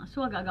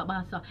 So agak-agak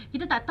basah.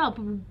 Kita tak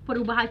tahu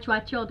perubahan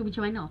cuaca tu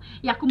macam mana.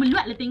 Ya aku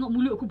meluat lah tengok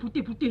mulut aku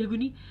putih-putih lagu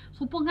ni.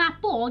 Sumpah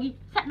ngapa lagi.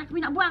 Sat nak kami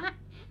nak buang kan.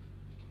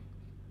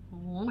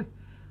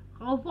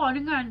 Apa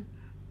dengan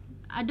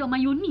ada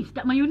mayonis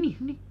tak mayonis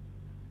ni.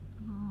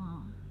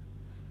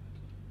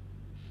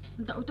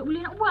 Tak boleh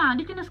nak buang.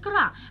 Dia kena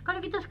sekerak.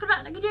 Kalau kita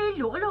sekerak lagi dia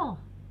elok lah.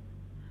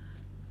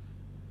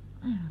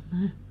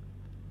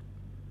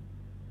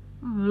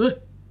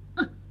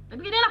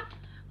 Tapi dia lah.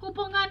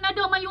 Rupangan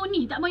ada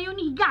mayonis. Tak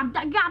mayonis.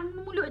 Tak gam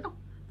mulut tu.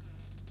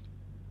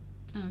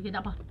 Okay,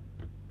 tak apa.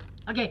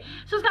 Okay.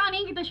 So sekarang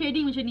ni kita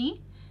shading macam ni.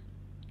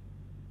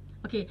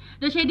 Okay.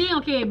 Dah shading.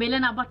 Okay.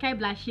 Bella nak pakai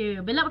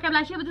blusher. Bella pakai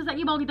blusher betul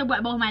lagi baru kita buat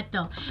bawah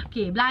mata.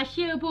 Okay.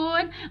 Blusher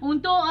pun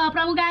untuk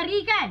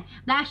Pramugari kan.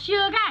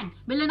 Blusher kan.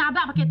 Bella nak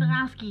abang pakai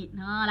terang sikit.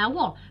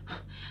 Lawa.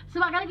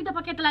 Sebab kalau kita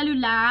pakai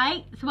terlalu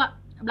light. Sebab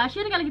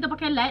blusher ni kalau kita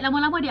pakai light,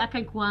 lama-lama dia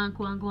akan kurang.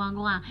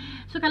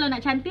 So kalau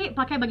nak cantik,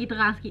 pakai bagi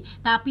terang sikit.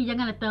 Tapi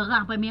janganlah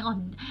terang sampai merah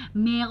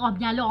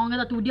menyala. Orang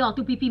kata tu dia,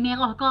 tu pipi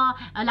merah ke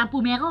lampu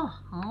merah.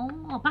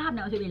 Faham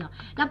tak maksud Bella?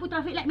 Lampu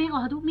traffic light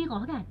merah tu,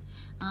 merah kan?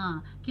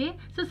 Okay.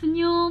 So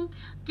senyum.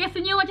 Okay,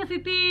 senyum macam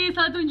Siti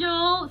selalu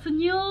tunjuk.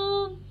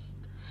 Senyum.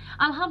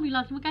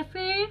 Alhamdulillah, terima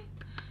kasih.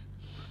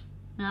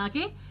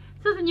 Okay.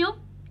 So senyum.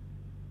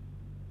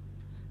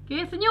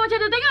 Okay, senyum macam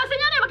tu. Tengok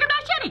senyum ni, pakai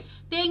blusher ni.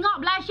 Tengok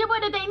blusher pun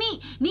ada teknik.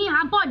 Ni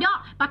hampa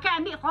dak. Pakai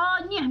ambil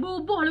konyeh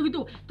bubuh lagu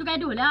tu. Tu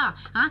gaduh lah.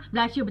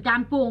 Blusher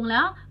bertampung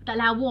lah. Tak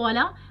lawa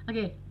lah.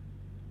 Okay.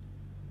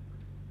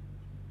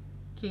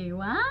 Okay,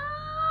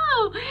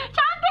 wow.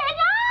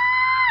 Cantiknya.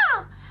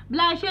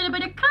 Blusher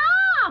daripada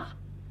Khaf.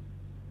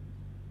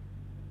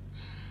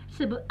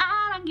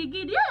 Sebarang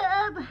gigi dia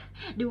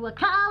 2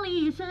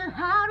 kali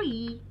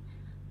sehari.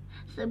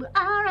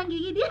 Sebarang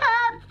gigi dia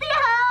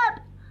setiap.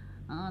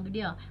 Tu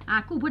dia.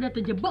 Aku pun dah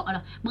terjebak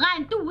lah.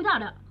 Berantu tahu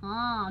tak?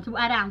 Sebut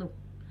arang tu.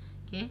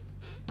 Okay.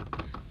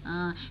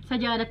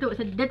 Saja Datuk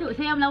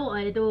saya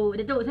melawak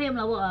Datuk saya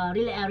melawak.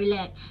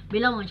 Relax.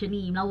 Bella macam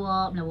ni,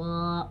 melawak.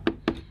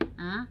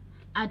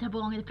 Ataupun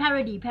orang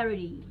kata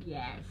parody.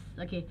 Yes.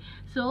 Okay.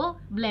 So,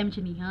 blend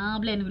macam ni.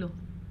 Blend dulu.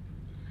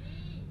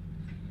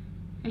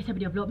 Siapa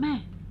dia upload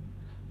meh?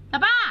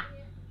 Siapa?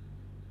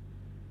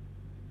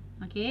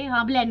 Okay,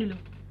 blend dulu.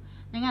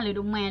 Janganlah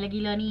duk main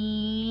lagi lah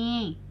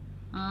ni.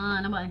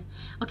 Nampak ni.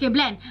 Okay,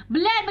 blend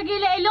bagi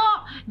elok.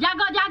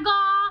 Jaga.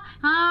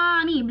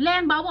 Ni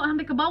blend bawa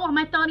sampai ke bawah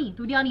mata ni.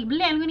 Tu dia ni,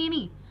 blend ke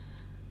ni.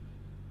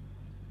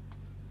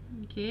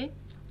 Okay.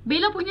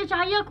 Bella punya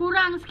cahaya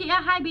kurang sikit lah,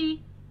 hi B.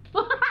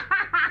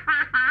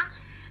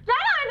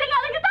 Jangan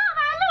tengok lagi tak,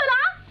 malu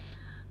lah.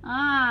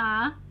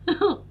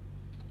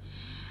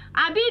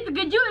 Abi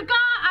terkejut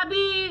ke?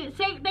 Abi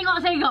tengok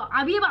segak.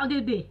 Abi buat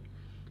betul-betul.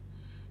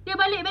 Dia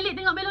balik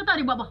tengok Bella tahu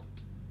dia buat apa.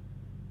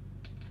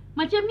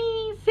 Macam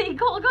ni segak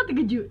kau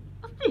terkejut.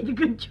 Mesti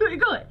terkejut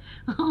kot.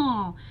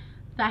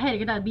 Tahir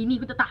kata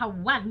bini aku tak tahan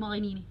hari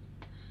ni.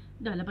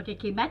 Dah lah pakai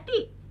kain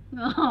batik.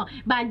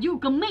 Baju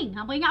keming.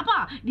 Hampa ingat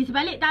apa? Di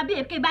sebalik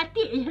tabir pakai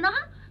batik je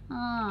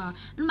nah.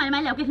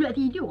 Malam-malam pakai seluar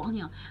tidur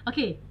ni.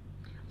 Okay.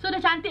 So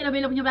dah cantik dah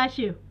Bella punya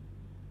blusher.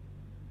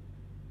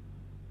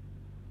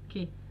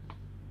 Okay.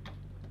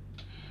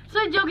 So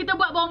jom kita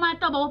buat bawah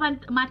mata.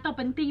 Mata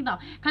penting tau.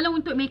 Kalau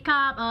untuk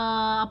makeup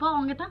apa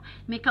orang kata,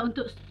 makeup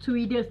untuk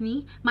Swedish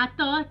ni,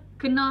 mata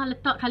kena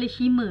letak colour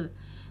shimmer.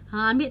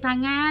 Ambil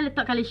tangan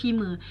letak colour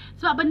shimmer.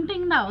 Sebab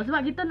penting tau.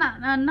 Sebab kita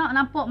nak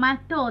nampak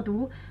mata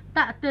tu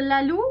tak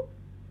terlalu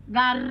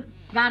garang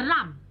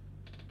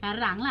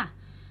lah.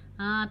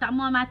 Tak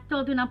mau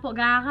mata tu nampak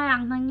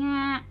garang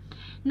sangat.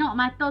 Nak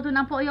mata tu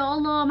nampak ya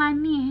Allah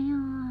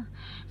manisnya,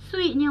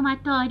 sweetnya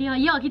mata dia.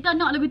 Ya, kita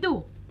nak lagu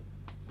tu.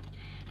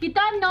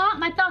 Kita nak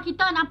mata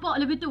kita nampak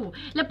lagu tu.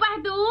 Lepas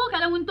tu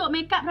kalau untuk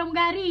makeup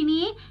Pramugari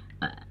ni,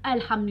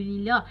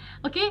 alhamdulillah,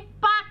 okey,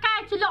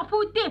 pakai celak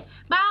putih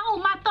baru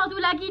mata tu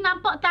lagi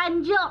nampak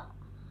tanjak.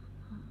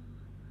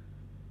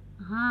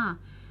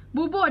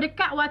 Bubur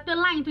dekat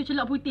waterline tu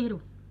celak putih tu.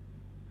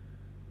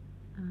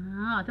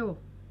 Tu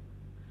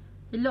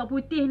celak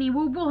putih ni,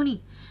 bubuh ni.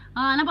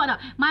 Nampak tak?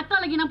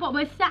 Mata lagi nampak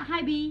besar,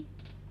 Habi.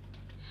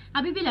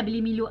 Abi bila beli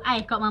Milo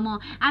ais kat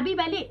mama. Abi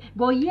balik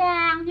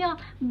goyang je.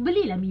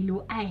 Belilah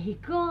Milo ais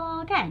ke,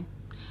 kan?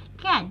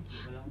 Kan?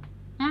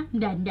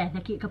 Dan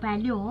sakit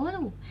kepala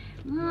tu.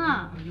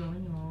 Nak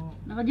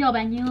kerja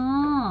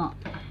banyak.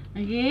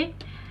 Okay.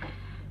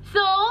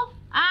 So,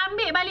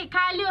 ambil balik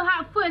colour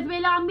hak first.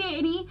 Bila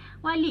ambil ni,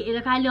 balik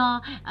je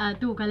colour.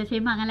 Tu kalau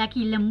sembang dengan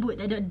lelaki lembut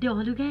tak ada dah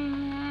tu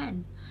kan.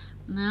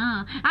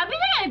 Habis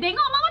jangan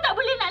tengok. Mama tak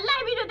boleh nak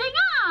live duduk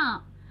tengok.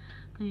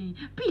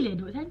 Pilih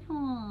duduk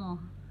sana.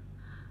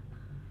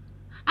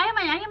 Ayam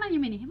mana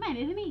ni? Mana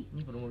di sini?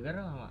 Ni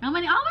Pramugari mak.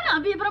 Mana? Mana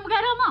pergi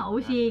Pramugari mak?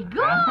 Oh,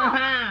 sego.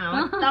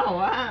 Tahu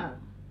ah.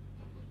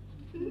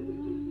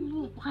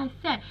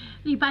 Perasan.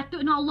 Ni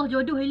patut nak Allah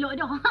jodoh elok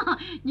dah.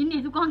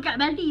 Jenis suka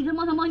angkat balik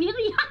sama-sama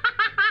sendiri.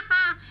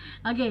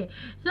 Okey.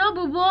 So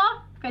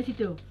bubur kat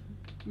situ.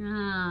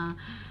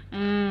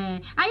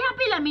 Ayah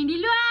pilih main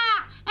di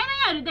luar.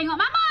 Nanya duk tengok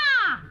mama.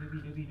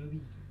 Dobi.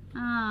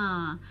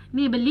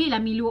 Ni belilah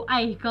Milo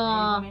ais ke.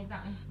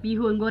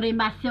 Bihun goreng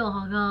basah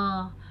ke.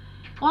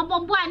 Orang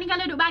perempuan ni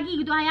kalau duk bagi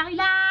gitu hari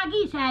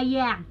lagi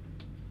sayang.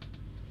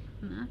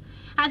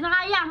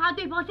 Sayang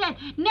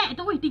 100%. Net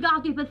tu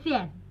 300%.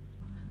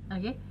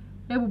 Okey.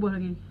 Dah bubur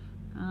lagi ni.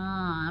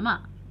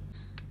 Nampak?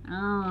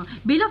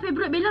 Bella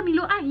favourite Bella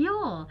Milo ais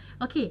yo.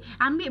 Okey,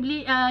 ambil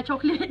beli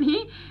coklat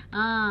ni.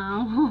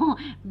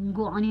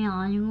 Gok ni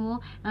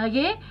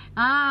okey.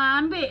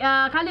 Ambil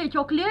colour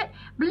coklat,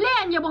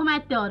 blend je bawah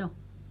mata tu.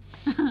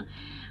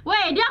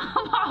 Weh, dia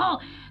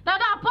apa? Tak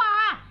ada apa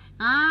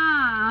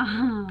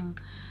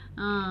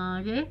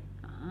okey.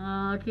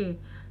 Okey.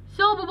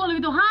 So bubur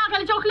lagi tu.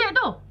 Colour coklat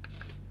tu.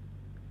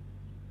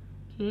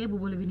 Okey,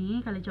 bubur lagi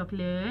ni colour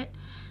coklat.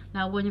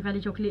 Lawanya colour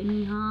coklat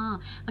ni.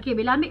 Okey,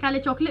 bila ambil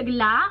colour coklat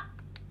gelap.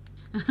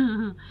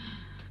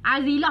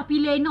 Azilah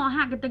pilih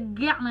nak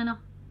ketegak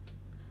lah.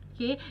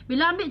 Okey,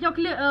 bila ambil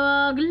coklat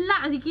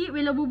gelap sikit,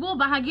 bila bubur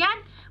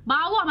bahagian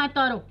bawah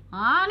mata tu.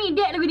 Ni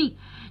dek lagu ni.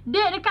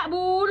 Dek dekat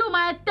bulu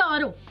mata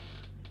tu.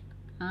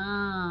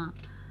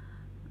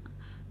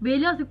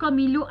 Bella suka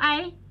Milo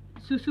ais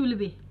susu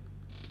lebih.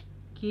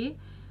 Okey.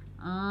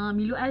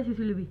 Milo ais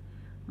susu lebih.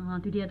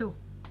 Tu dia tu.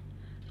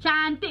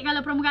 Cantik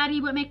kalau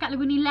Pramugari buat makeup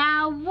lagu ni.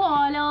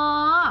 Lawa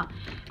lah.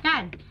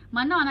 Kan?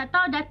 Mana nak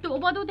tahu Datuk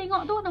apa tu,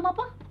 tengok tu nama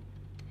apa?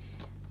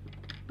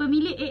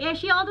 Pemilik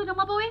Asia tu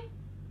nama apa weh?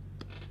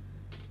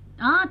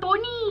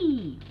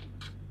 Tony.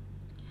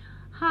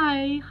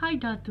 Hi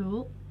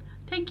Datuk.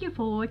 Thank you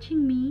for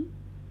watching me.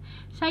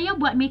 Saya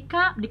buat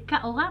makeup dekat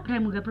orang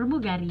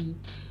Pramugari.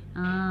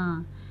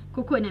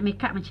 Kokok nak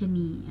makeup macam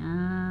ni.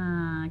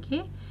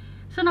 Okay.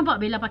 So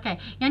nampak Bella pakai.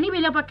 Yang ni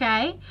Bella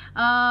pakai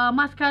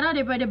mascara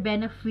daripada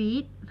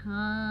Benefit.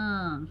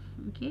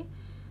 Okay.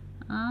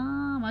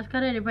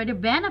 Mascara daripada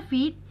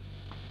Benefit.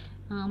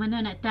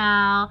 Mana nak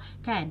tahu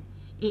kan?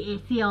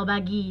 AACL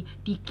bagi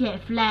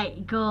tiket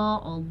flight ke.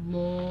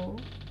 Allah.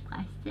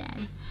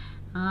 Pasal.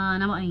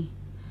 Nampak ni.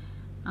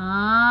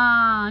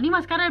 Ni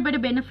mascara daripada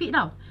Benefit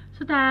tau.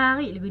 So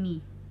tarik lagu ni.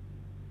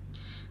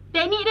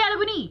 Teknik dia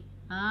lagu ni.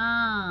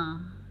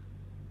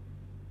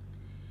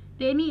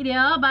 Teknik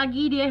dia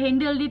bagi dia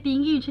handle dia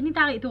tinggi macam ni,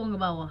 tarik turun ke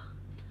bawah.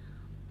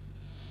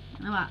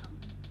 Nampak?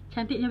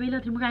 Cantiknya Bella,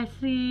 terima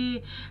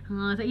kasih.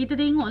 Saat kita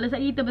tengoklah,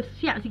 saat kita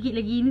bersiap sikit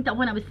lagi. Ni tak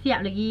apa nak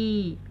bersiap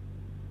lagi.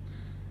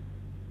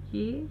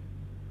 Okay.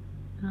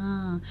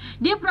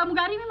 Dia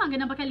Pramugari memang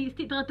kena pakai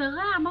lipstick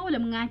terang-terang,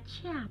 barulah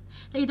mengacap.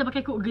 Tak kita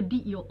pakai kok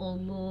gedik. Ya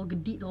Allah,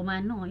 gedik dari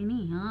mana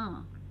ini?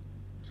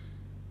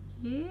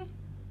 Okay.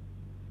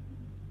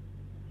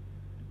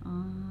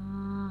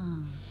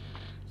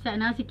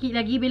 Sana sikit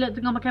lagi Bella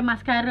tengah pakai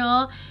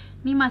maskara.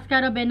 Ni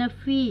maskara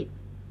Benefit.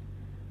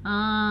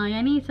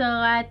 Yang ni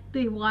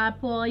 100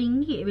 berapa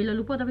ringgit Bella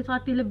lupa, tapi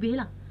 100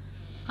 lebih lah.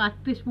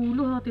 110,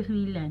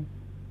 109.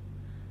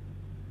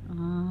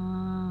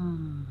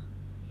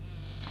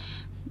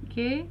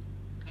 Okay.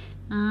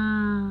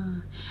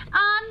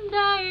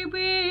 Andai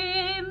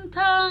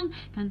bintang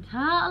kan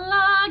tak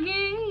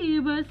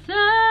lagi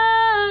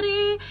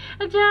berseri,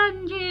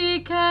 janji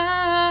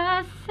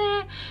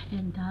kasih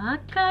dan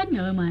takkan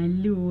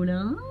malu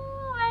lah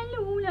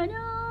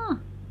dah.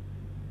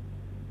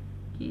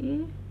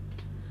 Okay.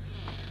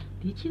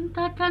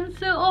 Dicintakan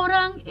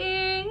seorang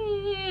insan.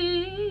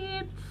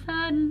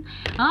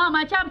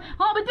 Macam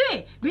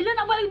betul. Bila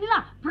nak buat ni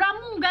lah,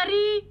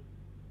 Pramugari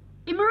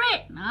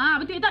Emirate.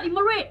 Betul tak?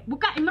 Emirate,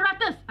 bukan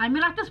Emirates.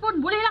 Emirates pun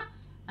boleh lah.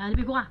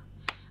 Lebih kurang.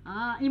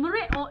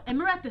 Emirate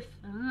Emirates.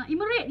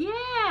 Emirate,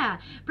 yeah.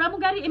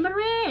 Pramugari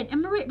Emirate.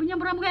 Emirate punya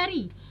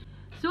Pramugari.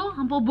 So,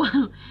 hampa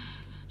buang.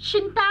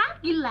 Cinta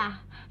gila.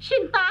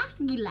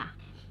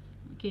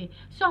 Okay.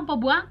 So, hampa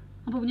buang.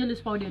 Hampa punya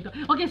loose powder tu.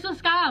 Okay, so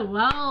sekarang.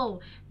 Wow.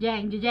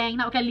 Jeng.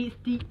 Nak pakai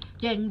lipstick.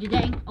 Jeng.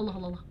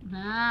 Allah.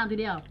 Tu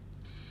dia.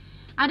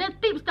 Ada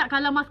tips tak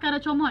kalau maskara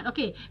comot?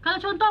 Okay,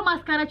 kalau contoh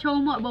maskara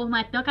comot bawah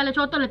mata, kalau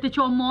contoh lah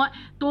tercomot,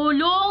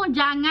 tolong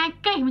jangan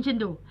kes macam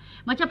tu.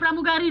 Macam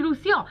Pramugari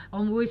Rusia.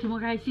 Amboi, terima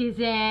kasih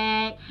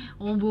Zack.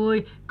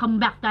 Amboi,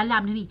 comeback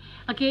dalam ni.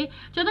 Okay,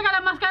 contoh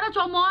kalau maskara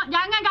comot,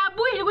 jangan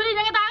gabui lagu ni,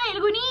 jangan tarik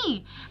lagu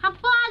ni.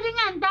 Hampa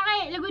jangan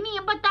tarik lagu ni.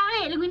 Hampa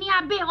tarik lagu ni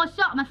habis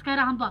rosak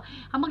maskara hampa.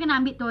 Hampa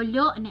kena ambil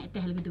tolok nak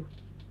test lagu tu.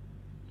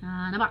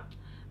 Nampak?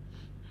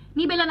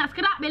 Ni Bella nak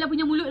scrub Bella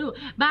punya mulut tu.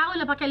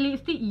 Barulah pakai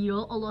lipstick. Ya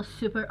Allah,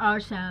 super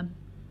awesome.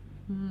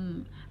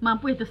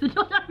 Mampu itu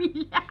sedar lah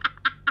Bella.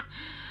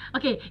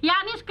 Okay,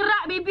 yang ni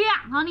scrub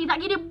Bibiaq. Ni tak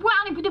kira dia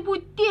buang ni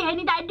putih-putih.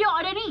 Ni tak ada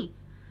dah ni.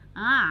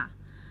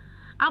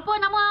 Apa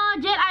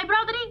nama gel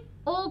eyebrow tadi?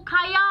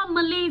 Okaya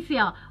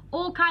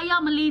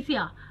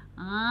Malaysia.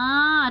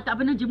 Tak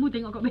pernah jemu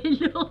tengok kat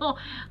Bella.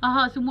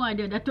 Semua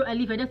ada. Datuk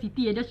Alif ada,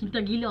 Siti ada,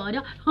 Cinta Gila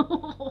ada.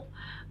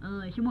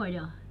 Semua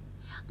ada.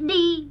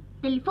 Di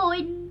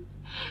telefon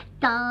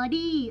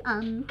tadi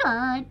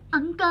angkat.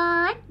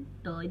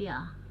 Tu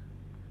dia.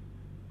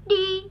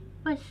 Di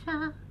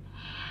pasar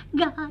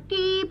gak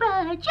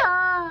dibaca.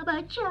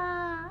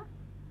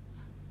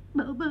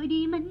 Bawa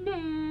di mana?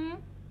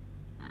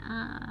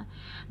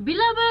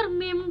 Bila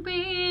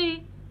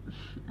bermimpi.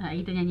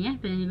 Kita nyanyi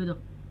kita nyanyi dulu.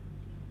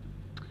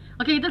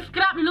 Okay, kita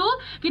scrub dulu.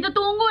 Kita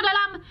tunggu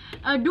dalam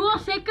 2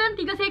 second,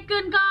 3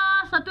 second ke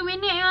 1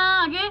 minit ke.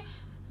 Okay.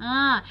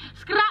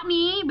 Scrub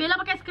ni Bella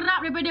pakai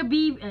scrub daripada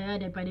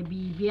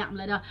Bibiaq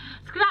pula dah.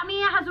 Scrub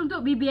ni khas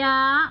untuk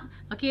Bibiaq.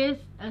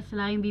 Okay,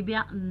 selain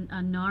Bibiaq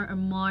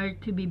more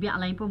to Bibiaq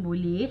lain pun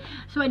boleh.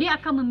 Sebab dia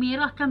akan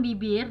memerahkan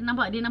bibir.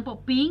 Nampak? Dia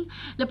nampak pink.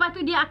 Lepas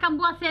tu dia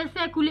akan buang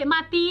sel-sel kulit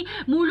mati.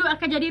 Mulut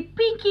akan jadi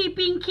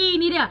pinky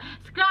ni dia.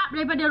 Scrub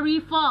daripada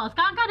Riffaa.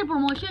 Sekarang kan ada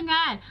promotion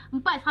kan,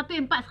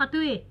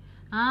 4141.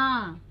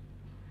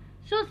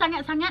 So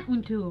sangat-sangat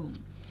untung.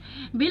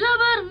 Bila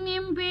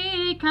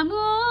bermimpi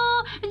kamu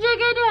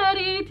jaga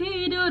dari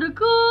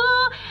tidurku,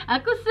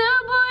 aku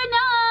sebut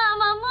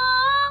namamu.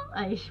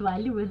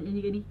 Malu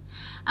nyanyi kat ni.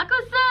 Aku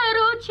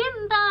seru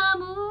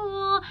cintamu,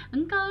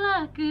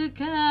 engkaulah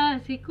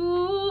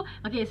kekasihku.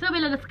 Okay, so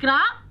bila dah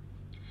scrub.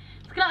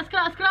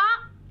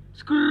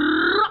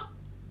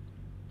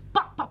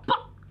 Pak.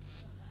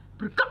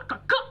 Berkak.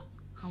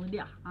 Kalau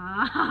dia.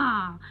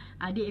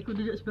 Adik aku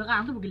duduk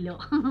seberang tu bergelak.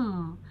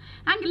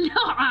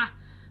 Gelak.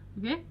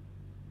 Okay.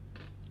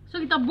 So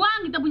kita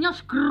buang kita punya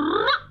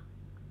scrub.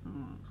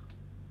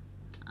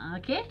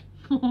 Okay.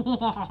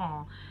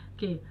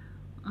 Okay.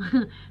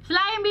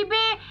 Selain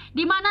bibir,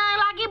 di mana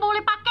lagi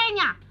boleh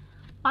pakainya?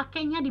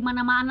 Pakainya di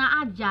mana-mana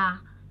aja.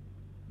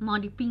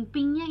 Mau di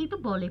ping-pingnya itu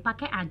boleh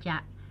pakai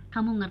aja.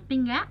 Kamu ngerti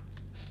enggak?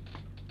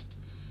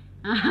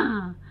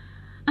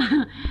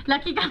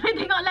 Laki kami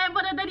tengok live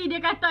pada tadi, dia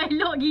kata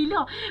elok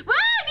gila.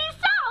 Wah,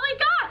 Nisa, oh my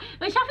god.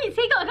 Syafiq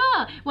segak ke?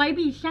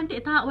 YB,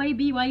 cantik tak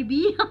YB?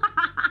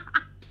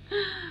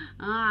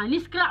 Ni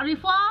scrub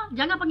Riffaa.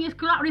 Jangan panggil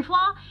scrub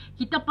Riffaa,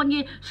 kita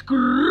panggil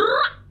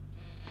scrub.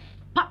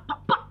 Pak.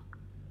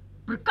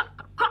 Berkak.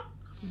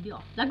 Dia.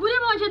 Lagu dia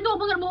memang macam tu,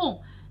 bukan bohong.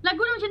 Lagu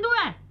dia macam tu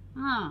kan?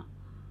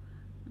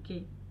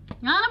 Okay.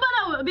 Nampak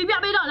tak? Bibiaq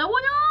beda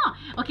lawanya.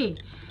 Okay.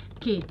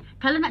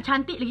 Kalau nak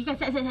cantik lagi kan,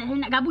 saya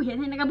nak gabui. Saya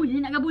nak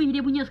gabui dia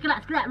punya scrub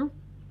tu.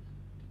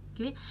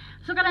 Okay.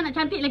 So kalau nak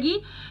cantik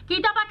lagi,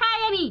 kita pakai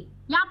yang ni,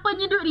 yang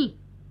penyedut ni.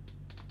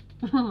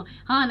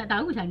 Nak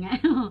tahu sangat.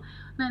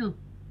 Nak tu.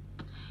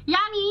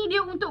 Yang ni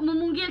dia untuk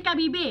memunggilkan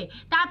bibir.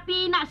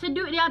 Tapi nak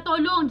sedut dia,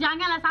 tolong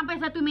janganlah sampai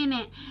 1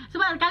 minit.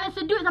 Sebab kalau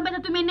sedut sampai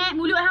 1 minit,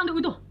 mulut hang tu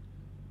utuh.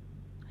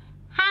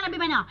 Hang nak pergi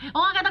mana?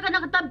 Orang kata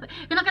kena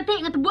ketik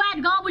dengan tebuan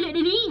kau mulut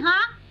dia ni,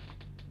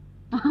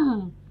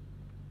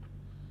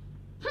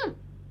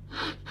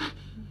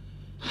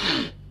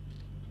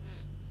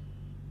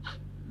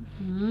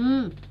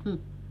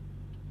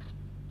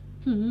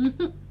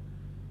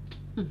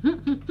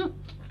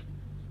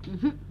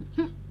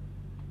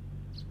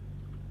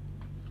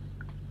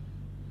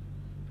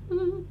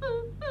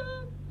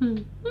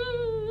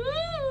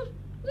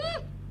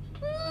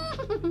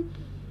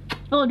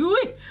 Aduh.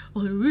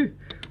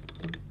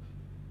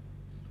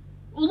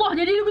 Allah,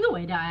 jadi lagu tu.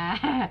 Dah.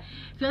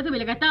 Sebab tu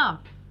bila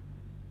kata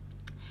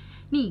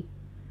ni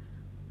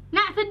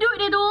nak sedut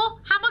dia tu,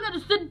 hang kata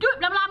sedut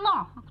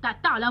lama-lama. Aku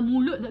tak tahulah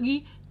mulut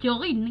lagi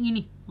kering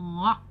ni.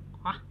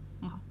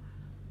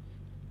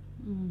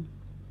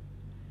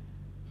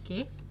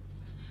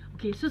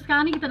 Okay, so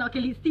sekarang ni kita nak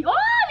pakai lipstick. Oh,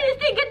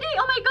 lipstick gede.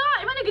 Oh my god,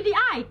 mana gede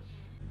eye?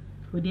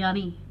 Dia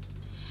ni.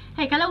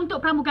 Hey, kalau untuk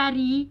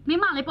Pramugari,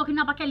 memang lepas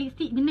kena pakai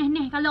lipstick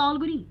jenis-jenis color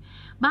lagu ni.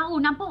 Baru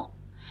nampak.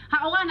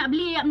 Hak orang nak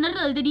beli yang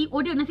mineral tadi,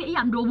 order nasi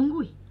ayam 2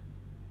 bungkus.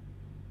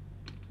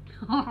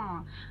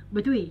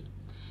 Betul.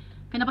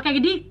 Kena pakai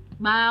gedik,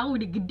 baru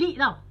dia gedik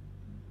tau.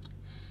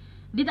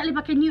 Dia tak boleh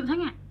pakai nude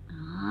sangat.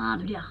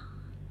 Tu dia.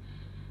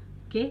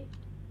 Okay.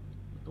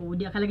 Oh,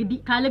 dia kalau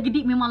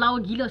gedik memang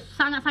lawa gila.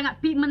 Sangat-sangat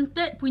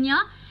pigmented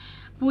punya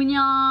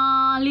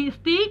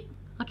lipstick.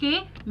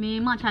 Okay.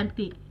 Memang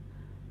cantik.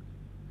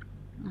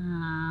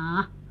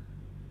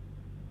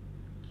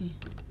 Okay.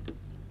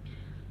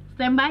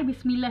 Standby.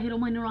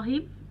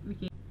 Bismillahirrahmanirrahim.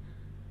 Okay.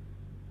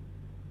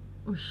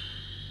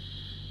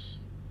 Ush.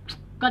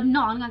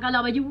 Kena dengan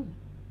colour baju.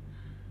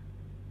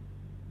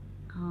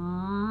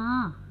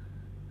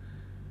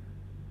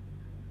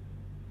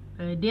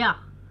 Dia.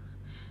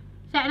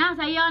 Set lah,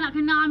 saya nak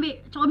kena ambil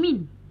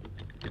cermin.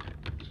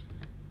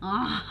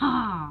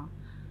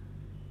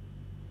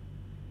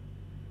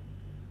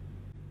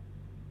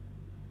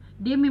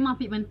 Dia memang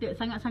pigmented,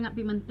 sangat-sangat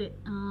pigmented.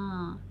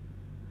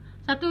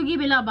 Satu lagi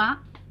Bella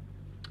abang.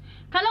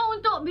 Kalau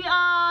untuk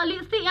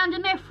lipstick yang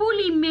jenis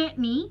fully matte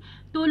ni,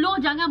 tolong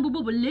jangan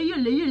bubuh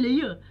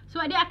layer.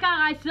 Sebab dia akan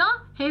rasa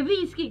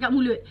heavy sikit kat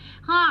mulut.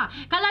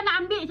 Kalau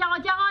nak ambil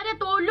cara-cara dia,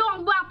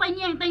 tolong buat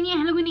tenyeh-tenyeh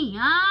lagu ni.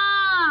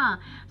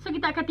 So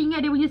kita akan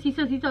tinggal dia punya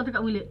sisa-sisa tu kat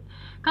mulut.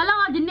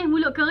 Kalau jenis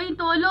mulut kering,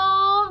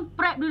 tolong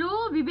prep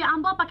dulu bibir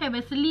hamba pakai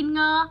Vaseline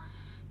ke.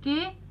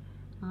 Okay.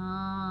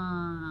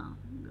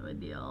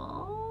 Dia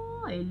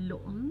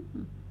elok.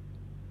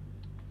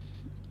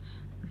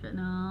 Macam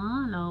mana?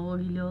 Lawa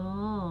gila.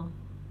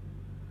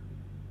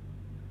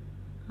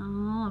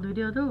 Tu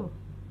dia tu.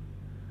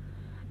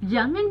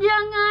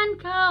 Jangan-jangan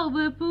kau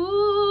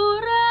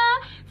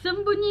berpura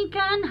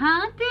sembunyikan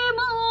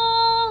hatimu.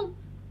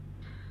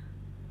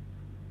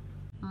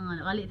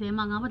 Nak balik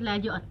semang apa telah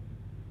ajak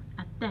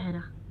atas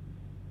dah.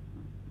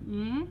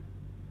 Okay.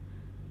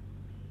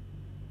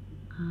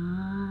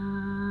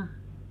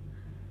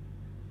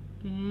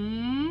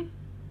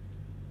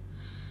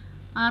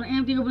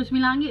 RM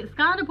RM39.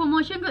 Sekarang ada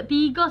promotion kot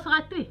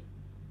RM300.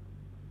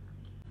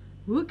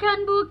 Bukan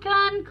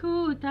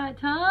ku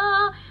tak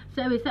tahu.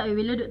 Sabi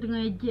bila duduk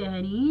tengah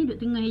hijah ni, duduk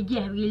tengah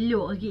hijah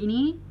elok sikit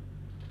ni.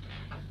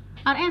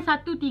 RM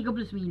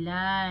RM139.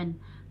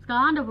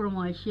 Sekarang ada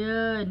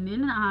promotion. Dia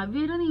nak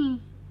habis dah ni.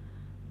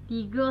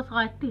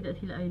 RM300 tak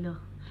silap Bella.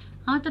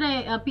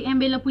 Try PM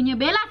Bella punya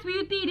Bellaz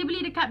Beauty. Dia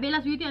beli dekat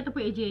Bellaz Beauty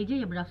ataupun AJ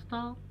yang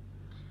berdaftar.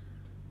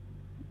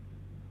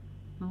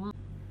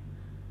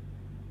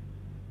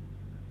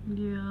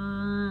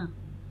 Dia.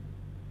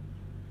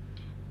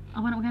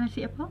 Awak nak makan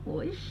nasi apa?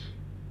 Oish.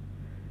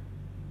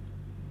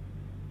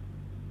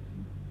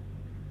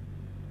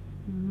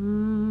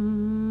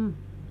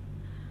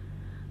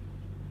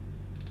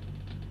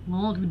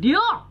 Tu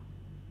dia.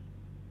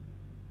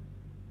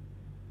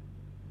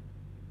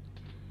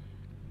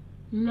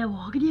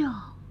 Lawa ke dia?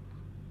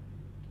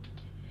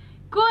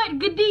 Kod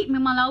gedik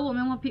memang lawa,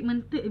 memang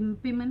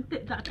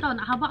pigmented tak tahu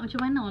nak habak macam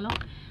mana lah.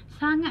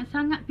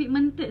 Sangat-sangat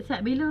pigmented.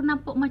 Sebab Bella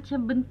nampak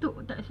macam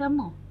bentuk tak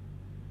sama.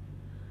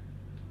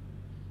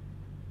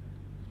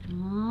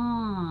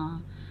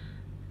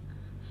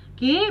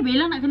 Okay,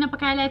 Bella nak kena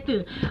pakai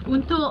highlighter.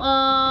 Untuk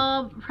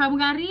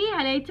Pramugari,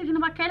 highlighter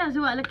kena pakai lah.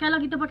 Sebab kalau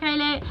kita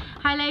pakai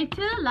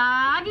highlighter,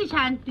 lagi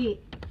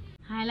cantik.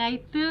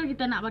 Highlighter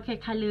kita nak pakai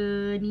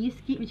colour ni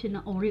sikit, macam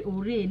nak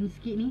orange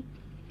sikit ni.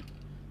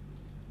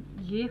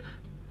 Okay.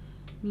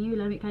 Ni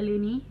Bella ambil colour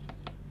ni.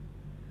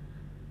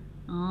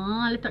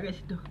 Letak kat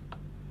situ.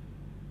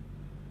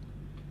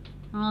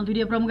 Tu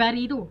dia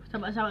Pramugari tu.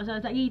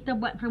 Sahabat-sahabat kita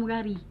buat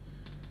Pramugari.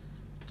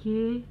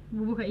 Okay,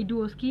 bubuh kat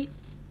hidung sikit.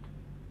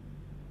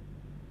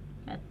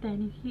 Kat atas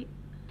ni sikit.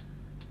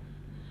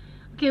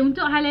 Okay,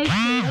 untuk highlighter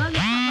letak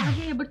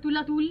bahagian yang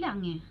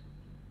bertulang-tulang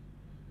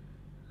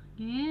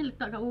Okay,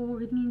 letak kat bawah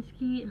ni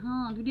sikit.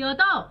 Tu dia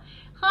tau.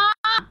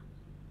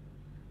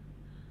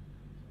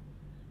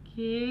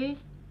 Okay.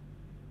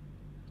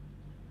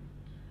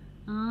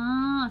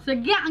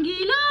 Segak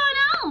gila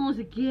tau.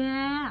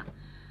 Segak.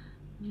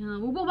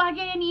 Bubuh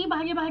bahagian ni,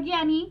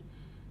 bahagian ni.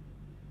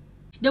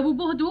 Dah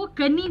bubuh tu,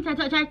 kening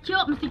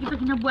cacok-cacok mesti kita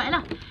kena buat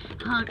lah.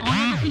 Orang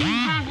kata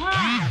kening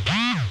half-half.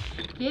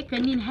 Okay,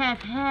 kening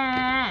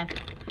half-half.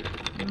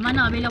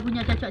 Mana Bella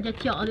punya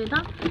cacok-cacok tu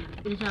tau.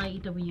 Kita cari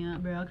kita punya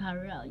brow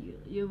color.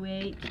 You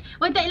wait.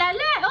 Tak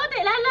lalat.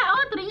 Tak lalat.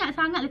 Teringat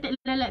sangat letak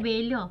lalat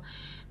Bella.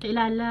 Tak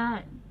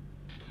lalat.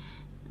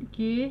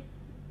 Okay.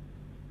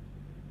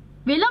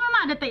 Bella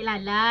memang ada tak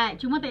lalat.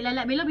 Cuma tak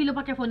lalat Bella bila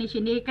pakai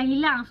foundation dia akan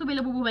hilang. So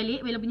Bella bubuh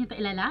balik Bella punya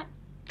tak lalat.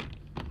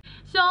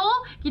 So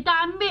kita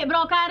ambil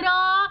brow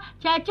color,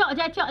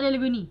 cacok-cacok dia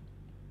lagu ni.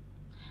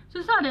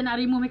 Susah dah nak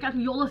remove makeup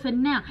tu. Ya Allah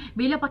senang.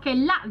 Bella pakai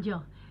lak je.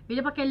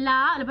 Bella pakai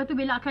lak, lepas tu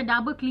Bella akan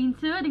double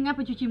cleanser dengan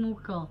pencuci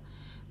muka.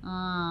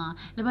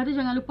 Lepas tu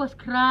jangan lupa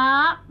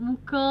scrub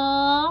muka.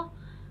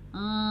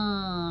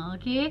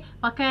 Okay,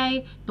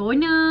 pakai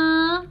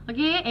toner.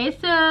 Okay,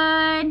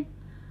 essence.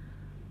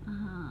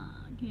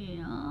 Okay,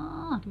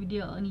 tu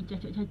dia ni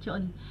cacok-cacok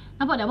ni.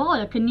 Nampak dah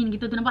bawah lah kening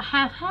kita tu nampak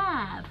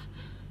half-half.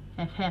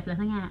 Half lah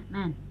sangat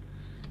kan.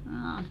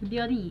 Tu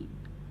dia ni.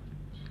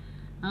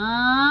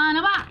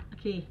 Nampak?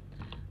 Okay.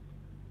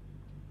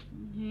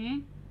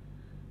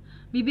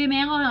 Bibir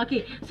merah.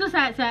 Okay. So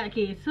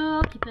okay.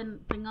 So kita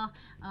tengah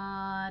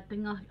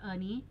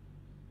ni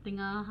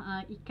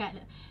tengah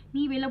ikat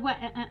ni. Bella buat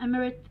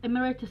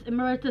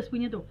emeritus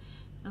punya tu.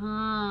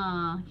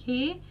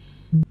 Okay.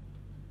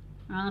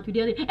 Tu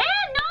dia ni.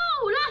 No,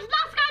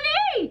 last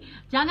kali.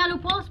 Jangan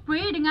lupa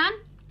spray dengan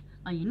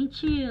yang ni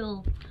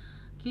chill.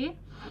 Okay.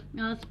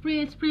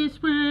 Spray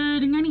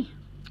dengan ni.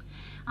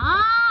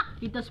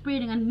 Kita spray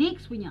dengan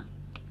NYX punya.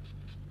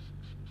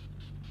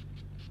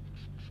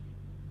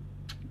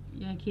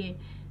 Okay.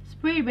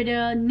 Spray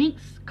pada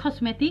NYX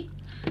Cosmetic.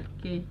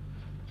 Okay.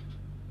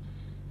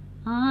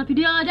 Tu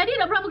dia. Jadi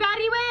dah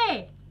Pramugari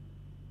weh.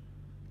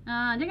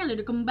 Janganlah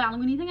dia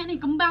kembang ni sangat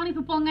ni. Kembang ni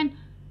tupungan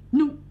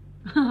nu.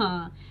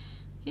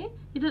 Okay.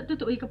 Kita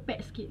tutup lagi kepek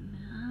sikit.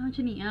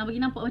 Macam ni. Bagi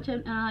nampak macam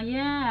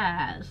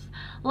yes.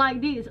 Like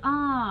this.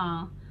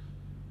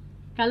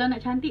 Kalau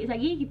nak cantik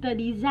lagi, kita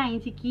design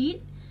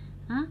sikit.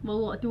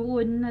 Bawa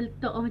turun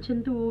letak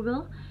macam tu ke.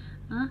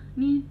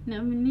 Ni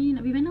nak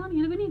pergi mana ni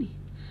lagu ni?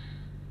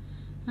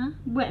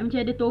 Buat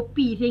macam ada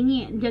topi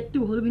sengit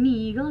jatuh lagu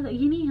ni ke tak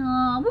gini.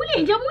 Boleh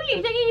je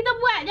kita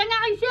buat. Jangan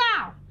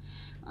risau.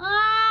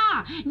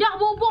 Dah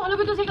boboh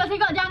lagu tu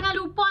segak-segak. Jangan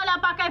lupa lah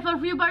pakai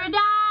Perfume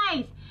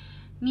Paradise.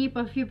 Ni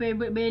perfume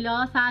favorite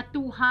Bella. 1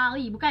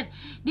 hari.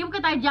 Dia bukan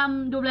tahan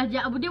jam 12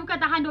 jam. Dia bukan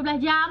tahan 12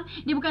 jam.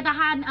 Dia bukan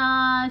tahan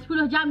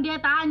 10 jam. Dia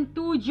tahan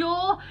 72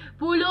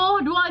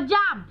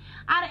 jam.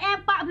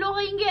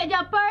 RM40 je.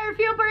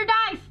 Perfume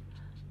Paradise.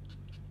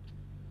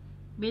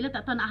 Bella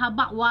tak tahu nak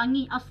habak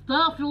wangi.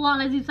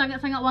 Astaghfirullahalazim,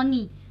 sangat-sangat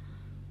wangi.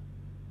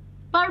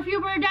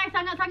 Perfume Paradise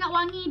sangat-sangat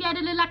wangi. Dia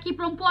ada lelaki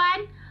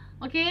perempuan.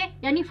 Okay.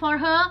 Yang ni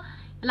for her.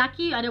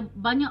 Lelaki ada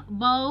banyak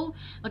bau.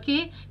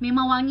 Okay.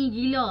 Memang wangi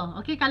gila.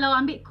 Okay. Kalau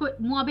ambil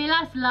kod MUA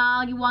Bellaz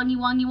lagi wangi.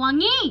 Wangi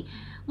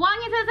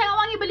sangat-sangat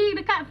wangi. Beli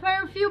dekat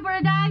Perfume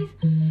Paradise.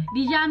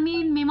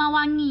 Dijamin memang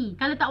wangi.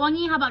 Kalau tak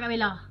wangi, habak kat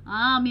Bella.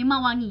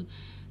 Memang wangi.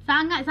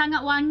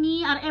 Sangat-sangat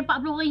wangi.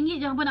 RM40.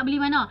 Jangan pun nak beli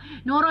mana.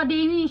 Nora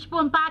Danish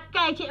pun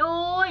pakai cik.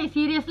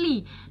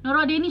 Seriously.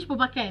 Nora Danish pun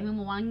pakai.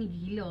 Memang wangi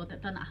gila.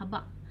 Tak tahu nak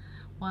habak.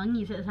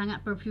 Wangi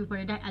sangat-sangat Perfume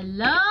Paradise. I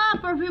love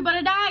Perfume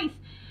Paradise.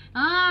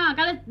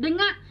 Kalau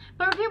dengar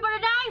Perfume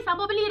Paradise,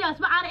 siapa beli dah?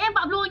 Sebab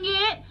RM40.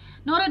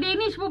 Nora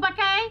Danish pun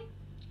pakai.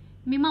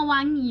 Memang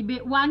wangi.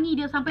 Wangi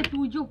dia sampai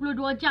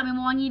 72 jam.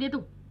 Memang wangi dia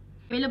tu.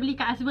 Bella beli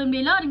kat husband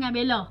Bella dengan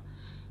Bella.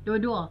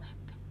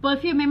 Dua-dua.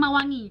 Perfume memang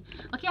wangi.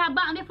 Okay,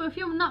 abang dia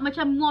perfume nak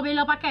macam MUA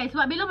Bella pakai.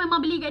 Sebab Bella memang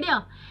beli kat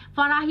dia.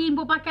 Farahin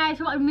pun pakai.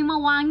 Sebab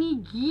memang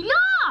wangi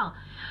gila.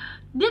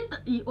 Dia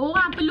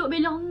orang peluk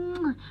Bella.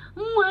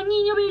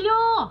 Wanginya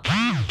Bella.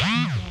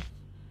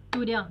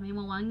 Tu dia.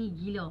 Memang wangi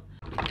gila.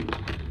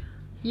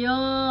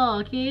 Yo,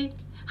 okay.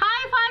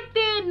 Hai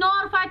Fatin.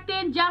 Nur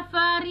Fatin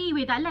Jafari.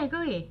 Weh, tak like ke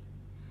weh?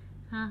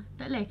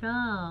 Tak like ke?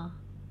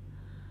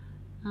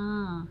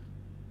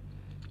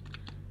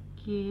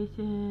 Okay,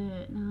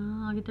 set.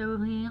 Kita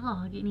buat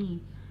merah sikit ni.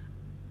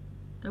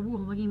 Kita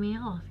buat bagi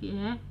merah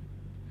sikit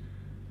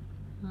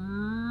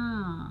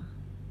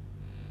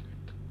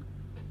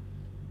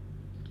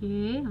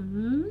Okay.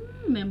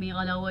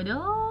 Merah lawa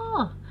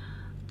dah.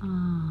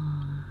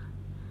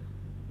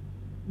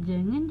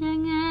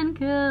 Jangan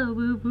kau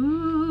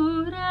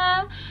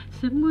berpura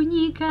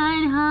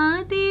sembunyikan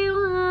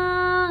hatimu.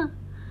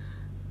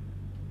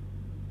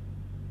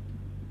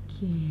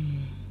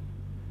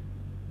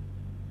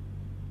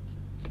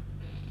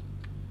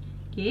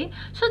 Okay.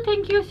 So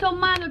thank you so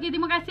much. Okay,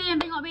 terima kasih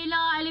yang tengok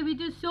Bella. I love you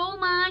too so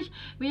much.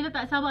 Bella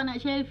tak sabar nak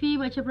selfie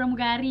baca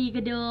Pramugari ke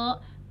dok.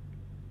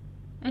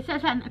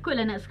 Asal-asal aku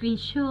lah nak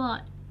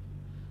screenshot.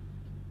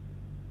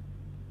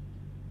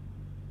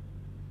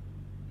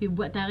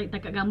 Buat tarik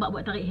takat gambar,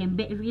 buat tarik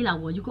handbag sekali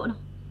lawa juga noh.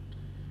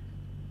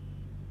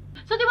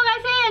 So terima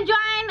kasih yang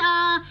join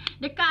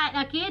dekat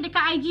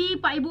IG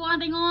 4,000 orang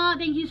tengok.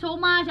 Thank you so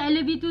much. I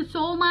love you too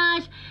so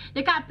much.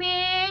 Dekat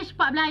page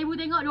 14,000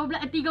 tengok,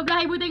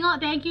 13,000 tengok.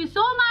 Thank you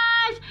so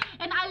much.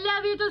 And I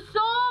love you too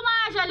so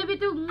much. I love you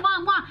too.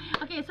 Muah.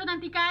 Okay, so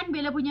nantikan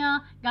Bella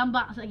punya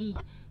gambar lagi.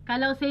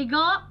 Kalau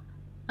segak,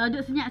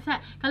 duduk senyap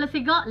sat. Kalau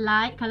segak,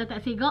 like. Kalau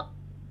tak segak,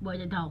 buat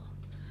je tahu.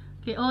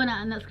 Okay,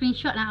 nak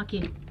screenshot lah.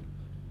 Okay.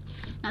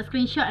 Nak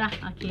screenshot lah.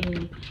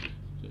 Okay.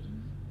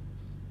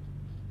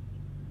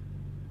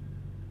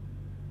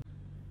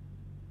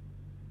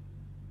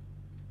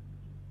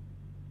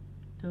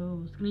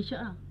 Tu,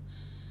 screenshot lah.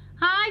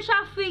 Hai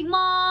Syafiq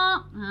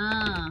Mak.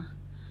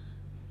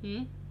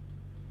 Okay.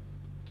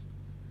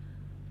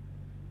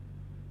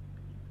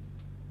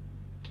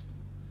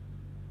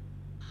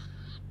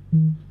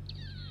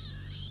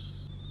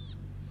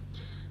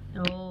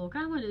 Tu,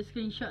 kan ada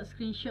screenshot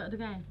tu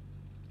kan.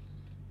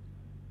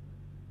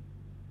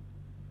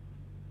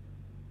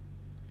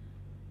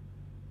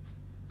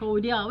 Oh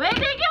dia. Weh,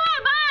 thank you